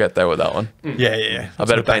we'll get there with that one. Yeah. I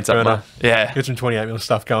better paint up my... Yeah. Get some 28 mil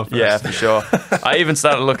stuff going first. Yeah, for sure. I even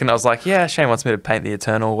started looking, I was like, yeah, Shane wants me to paint the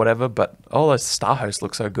Eternal or whatever, but all those Star Hosts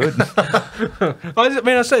look so good.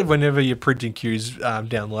 I say whenever you're printing queues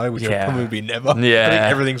down low, which will Yeah. probably be never. Yeah. I think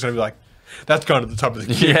everything's going to be like, that's going to the top of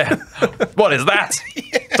the queue. Yeah. What is that?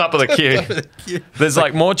 Top of the queue. There's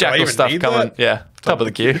like more jackal even stuff need coming. that? Yeah, top of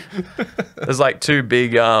the queue. There's like 2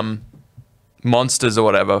 big monsters or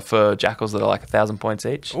whatever for jackals that are like 1,000 points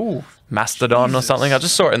each. Ooh. Mastodon or Jesus. something. I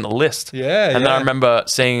just saw it in the list. Yeah, And then I yeah. remember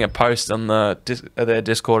seeing a post on their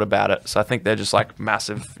Discord about it. So I think they're just like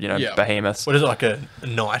massive, Yeah. behemoths. What is it, like a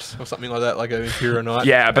knight or something like that? Like an Imperial knight?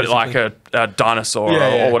 Yeah, but basically? like a dinosaur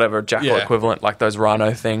Yeah, yeah. or whatever, jackal Yeah. equivalent, like those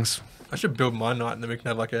rhino things. I should build my knight and then we can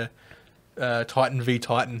have like a Titan v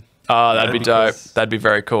Titan. Oh, that'd be be dope. cool. That'd be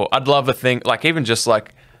very cool. I'd love a thing, like even just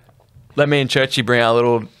like, let me and Churchy bring our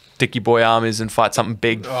little dicky boy armies and fight something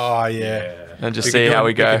big Oh, yeah. and just We see could do how a-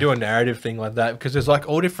 we go. could do a narrative thing like that because there's like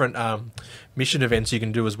all different mission events you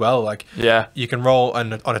can do as well. Like Yeah. you can roll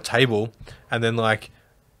on a table and then like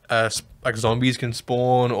zombies can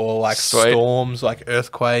spawn or like Sweet. storms, like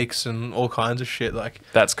earthquakes and all kinds of shit. Like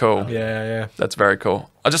That's cool. yeah. That's very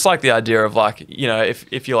cool. I just like the idea of like,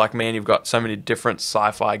 if you're like me and you've got so many different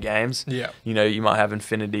sci-fi games, Yeah. You might have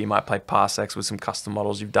Infinity, you might play Parsecs with some custom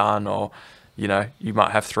models you've done, or, you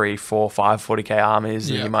might have 3, 4, 5 40k armies,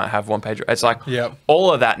 and Yeah. you might have 1-page. It's like Yep.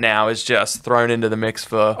 all of that now is just thrown into the mix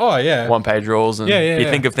for Oh, yeah. 1-page rules. And Yeah, yeah, you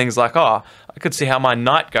yeah. think of things like, I could see how my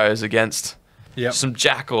knight goes against Yep. some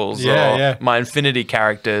jackals Yeah, or yeah. my Infinity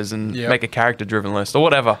characters and Yep. make a character-driven list or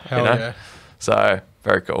whatever, Hell yeah. So,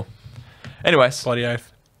 very cool. Anyways, Bloody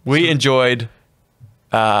oath. we enjoyed,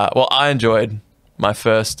 I enjoyed my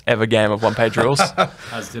first ever game of 1-page rules.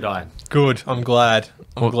 As did I. Good. I'm glad.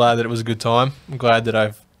 I'm glad that it was a good time. I'm glad that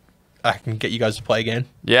I can get you guys to play again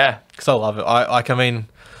Yeah. because I love it. I mean,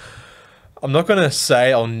 I'm not gonna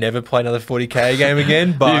say I'll never play another 40k game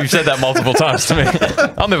again, but You've said that multiple times to me.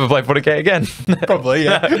 I'll never play 40k again. probably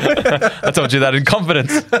yeah. I told you that in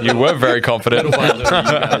confidence. You were very confident. Little by little,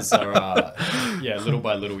 you guys are, little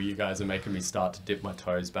by little, you guys are making me start to dip my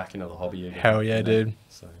toes back into the hobby again. Hell yeah, dude.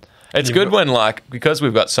 So, It's good when, because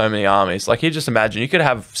we've got so many armies, you just imagine, you could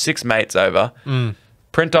have 6 mates over,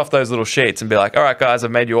 print off those little sheets and be like, all right, guys,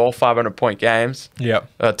 I've made you all 500-point games,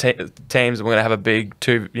 Yep. teams, and we're going to have a big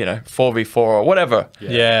 4v4 or whatever.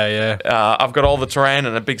 Yeah. I've got all the terrain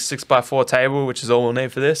and a big 6x4 table, which is all we'll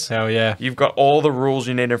need for this. Hell yeah. You've got all the rules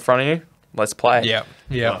you need in front of you. let's play. Yeah,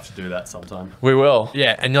 We'll yeah. have to do that sometime. We will.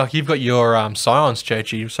 Yeah, and like you've got your Scions,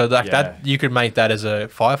 Churchy, so like that you could make that as a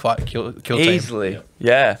firefight kill team. Easily.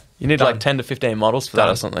 Yeah. You need Done. like 10 to 15 models for that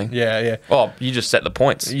or something. Yeah, yeah. Oh, you just set the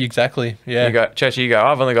points. Exactly. Yeah. You go, Churchy, you go,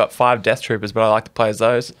 I've only got 5 Death Troopers, but I like to play as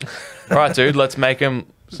those. All right, dude, let's make them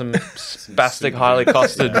some spastic, highly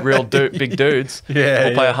costed, real big dudes. Yeah,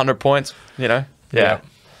 We'll play 100 points, you know? Yeah.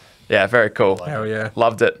 Yeah, very cool. Hell yeah.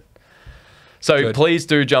 Loved it. So Good. please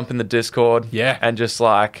do jump in the Discord. Yeah. And just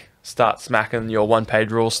like start smacking your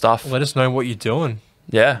one-page rule stuff. Let us know what you're doing.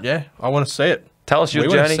 Yeah. Yeah, I want to see it. Tell us your We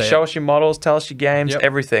wanna journey. see Show it. us your models. Tell us your games. Yep.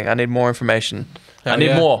 Everything. I need more information. Hell I need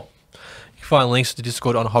yeah. more. You can find links to the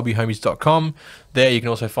Discord on hobbyhomies.com. There you can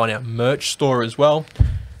also find our merch store as well.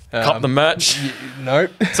 Cop the merch.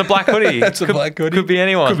 Nope. It's a black hoodie. It's a black hoodie. Could be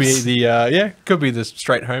anyone's. Could be the could be the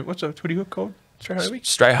straight home. What's the hoodie called? Straight homie.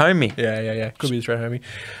 Straight homie. Yeah. Could be the straight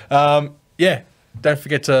homie. Yeah. Don't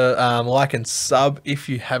forget to like and sub if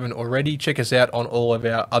you haven't already. Check us out on all of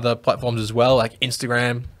our other platforms as well, like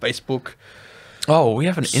Instagram, Facebook, Oh, we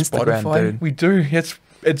have an Instagram, Spotify. dude. We do. It's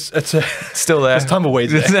Still there. there's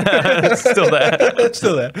tumbleweeds there. It's still there. It's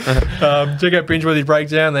still there. Check out Bingeworthy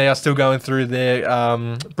Breakdown. They are still going through their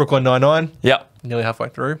Brooklyn Nine-Nine. Yep. Nearly halfway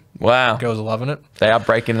through. Wow. Girls are loving it. They are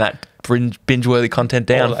breaking that binge-worthy content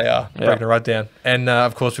down. Oh, they are. Yeah. Breaking it right down. And,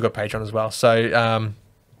 of course, we've got Patreon as well. So,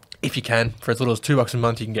 if you can, for as little as $2 a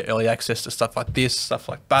month, you can get early access to stuff like this, stuff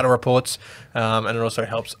like battle reports. And it also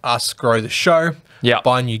helps us grow the show, Yeah.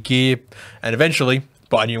 buy new gear, and eventually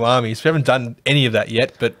buy new armies. We haven't done any of that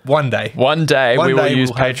yet, but one day. One day we will use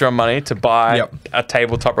we'll have- Patreon money to buy Yep. a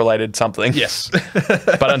tabletop-related something. Yes.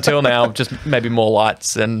 But until now, just maybe more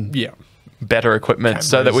lights and Yeah. better equipment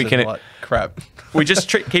so that we Cameras and, can... like, crap. We just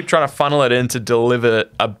keep trying to funnel it in to deliver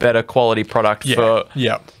a better quality product for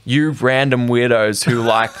you random weirdos who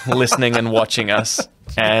like listening and watching us.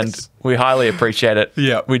 And we highly appreciate it.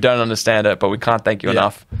 Yeah. We don't understand it, but we can't thank you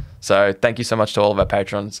enough. So thank you so much to all of our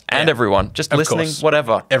patrons and everyone. Just Of listening, course.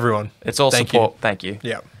 whatever. Everyone. It's all Thank support. you. Thank you.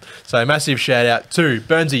 Yeah. So massive shout out to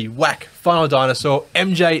Burnsy, Whack, Final Dinosaur,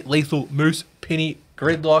 MJ, Lethal, Moose, Penny,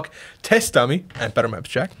 Gridlock, Test Dummy, and Battle Maps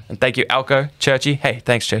Jack. And thank you, Alco, Churchy. Hey,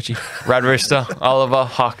 thanks, Churchy. Rad Rooster, Oliver,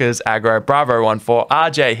 Hawkers, Aggro, Bravo 14,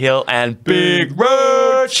 RJ Hill, and Big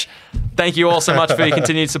Roach. Thank you all so much for your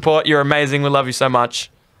continued support. You're amazing. We love you so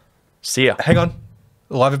much. See ya. Hang on.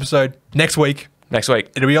 Live episode next week. Next week.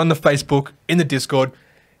 It'll be on the Facebook, in the Discord.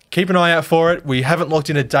 Keep an eye out for it. We haven't locked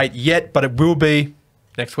in a date yet, but it will be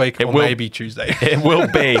next week or maybe Tuesday. It will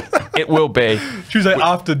be. It will be. Tuesday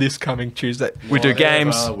after this coming Tuesday. We do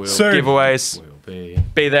games, Soon. giveaways. Will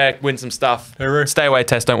Be there, win some stuff. Hooroo. Stay away,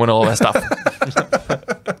 Test. Don't win all of our stuff.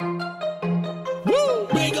 Woo!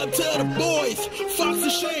 Big up to the boys, Fox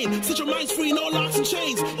and Shane. Set your minds free, no locks and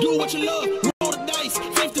chains. Do what you love, roll the dice.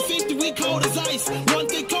 50-50, we cold as ice. One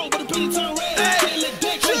thing cold, but a penny time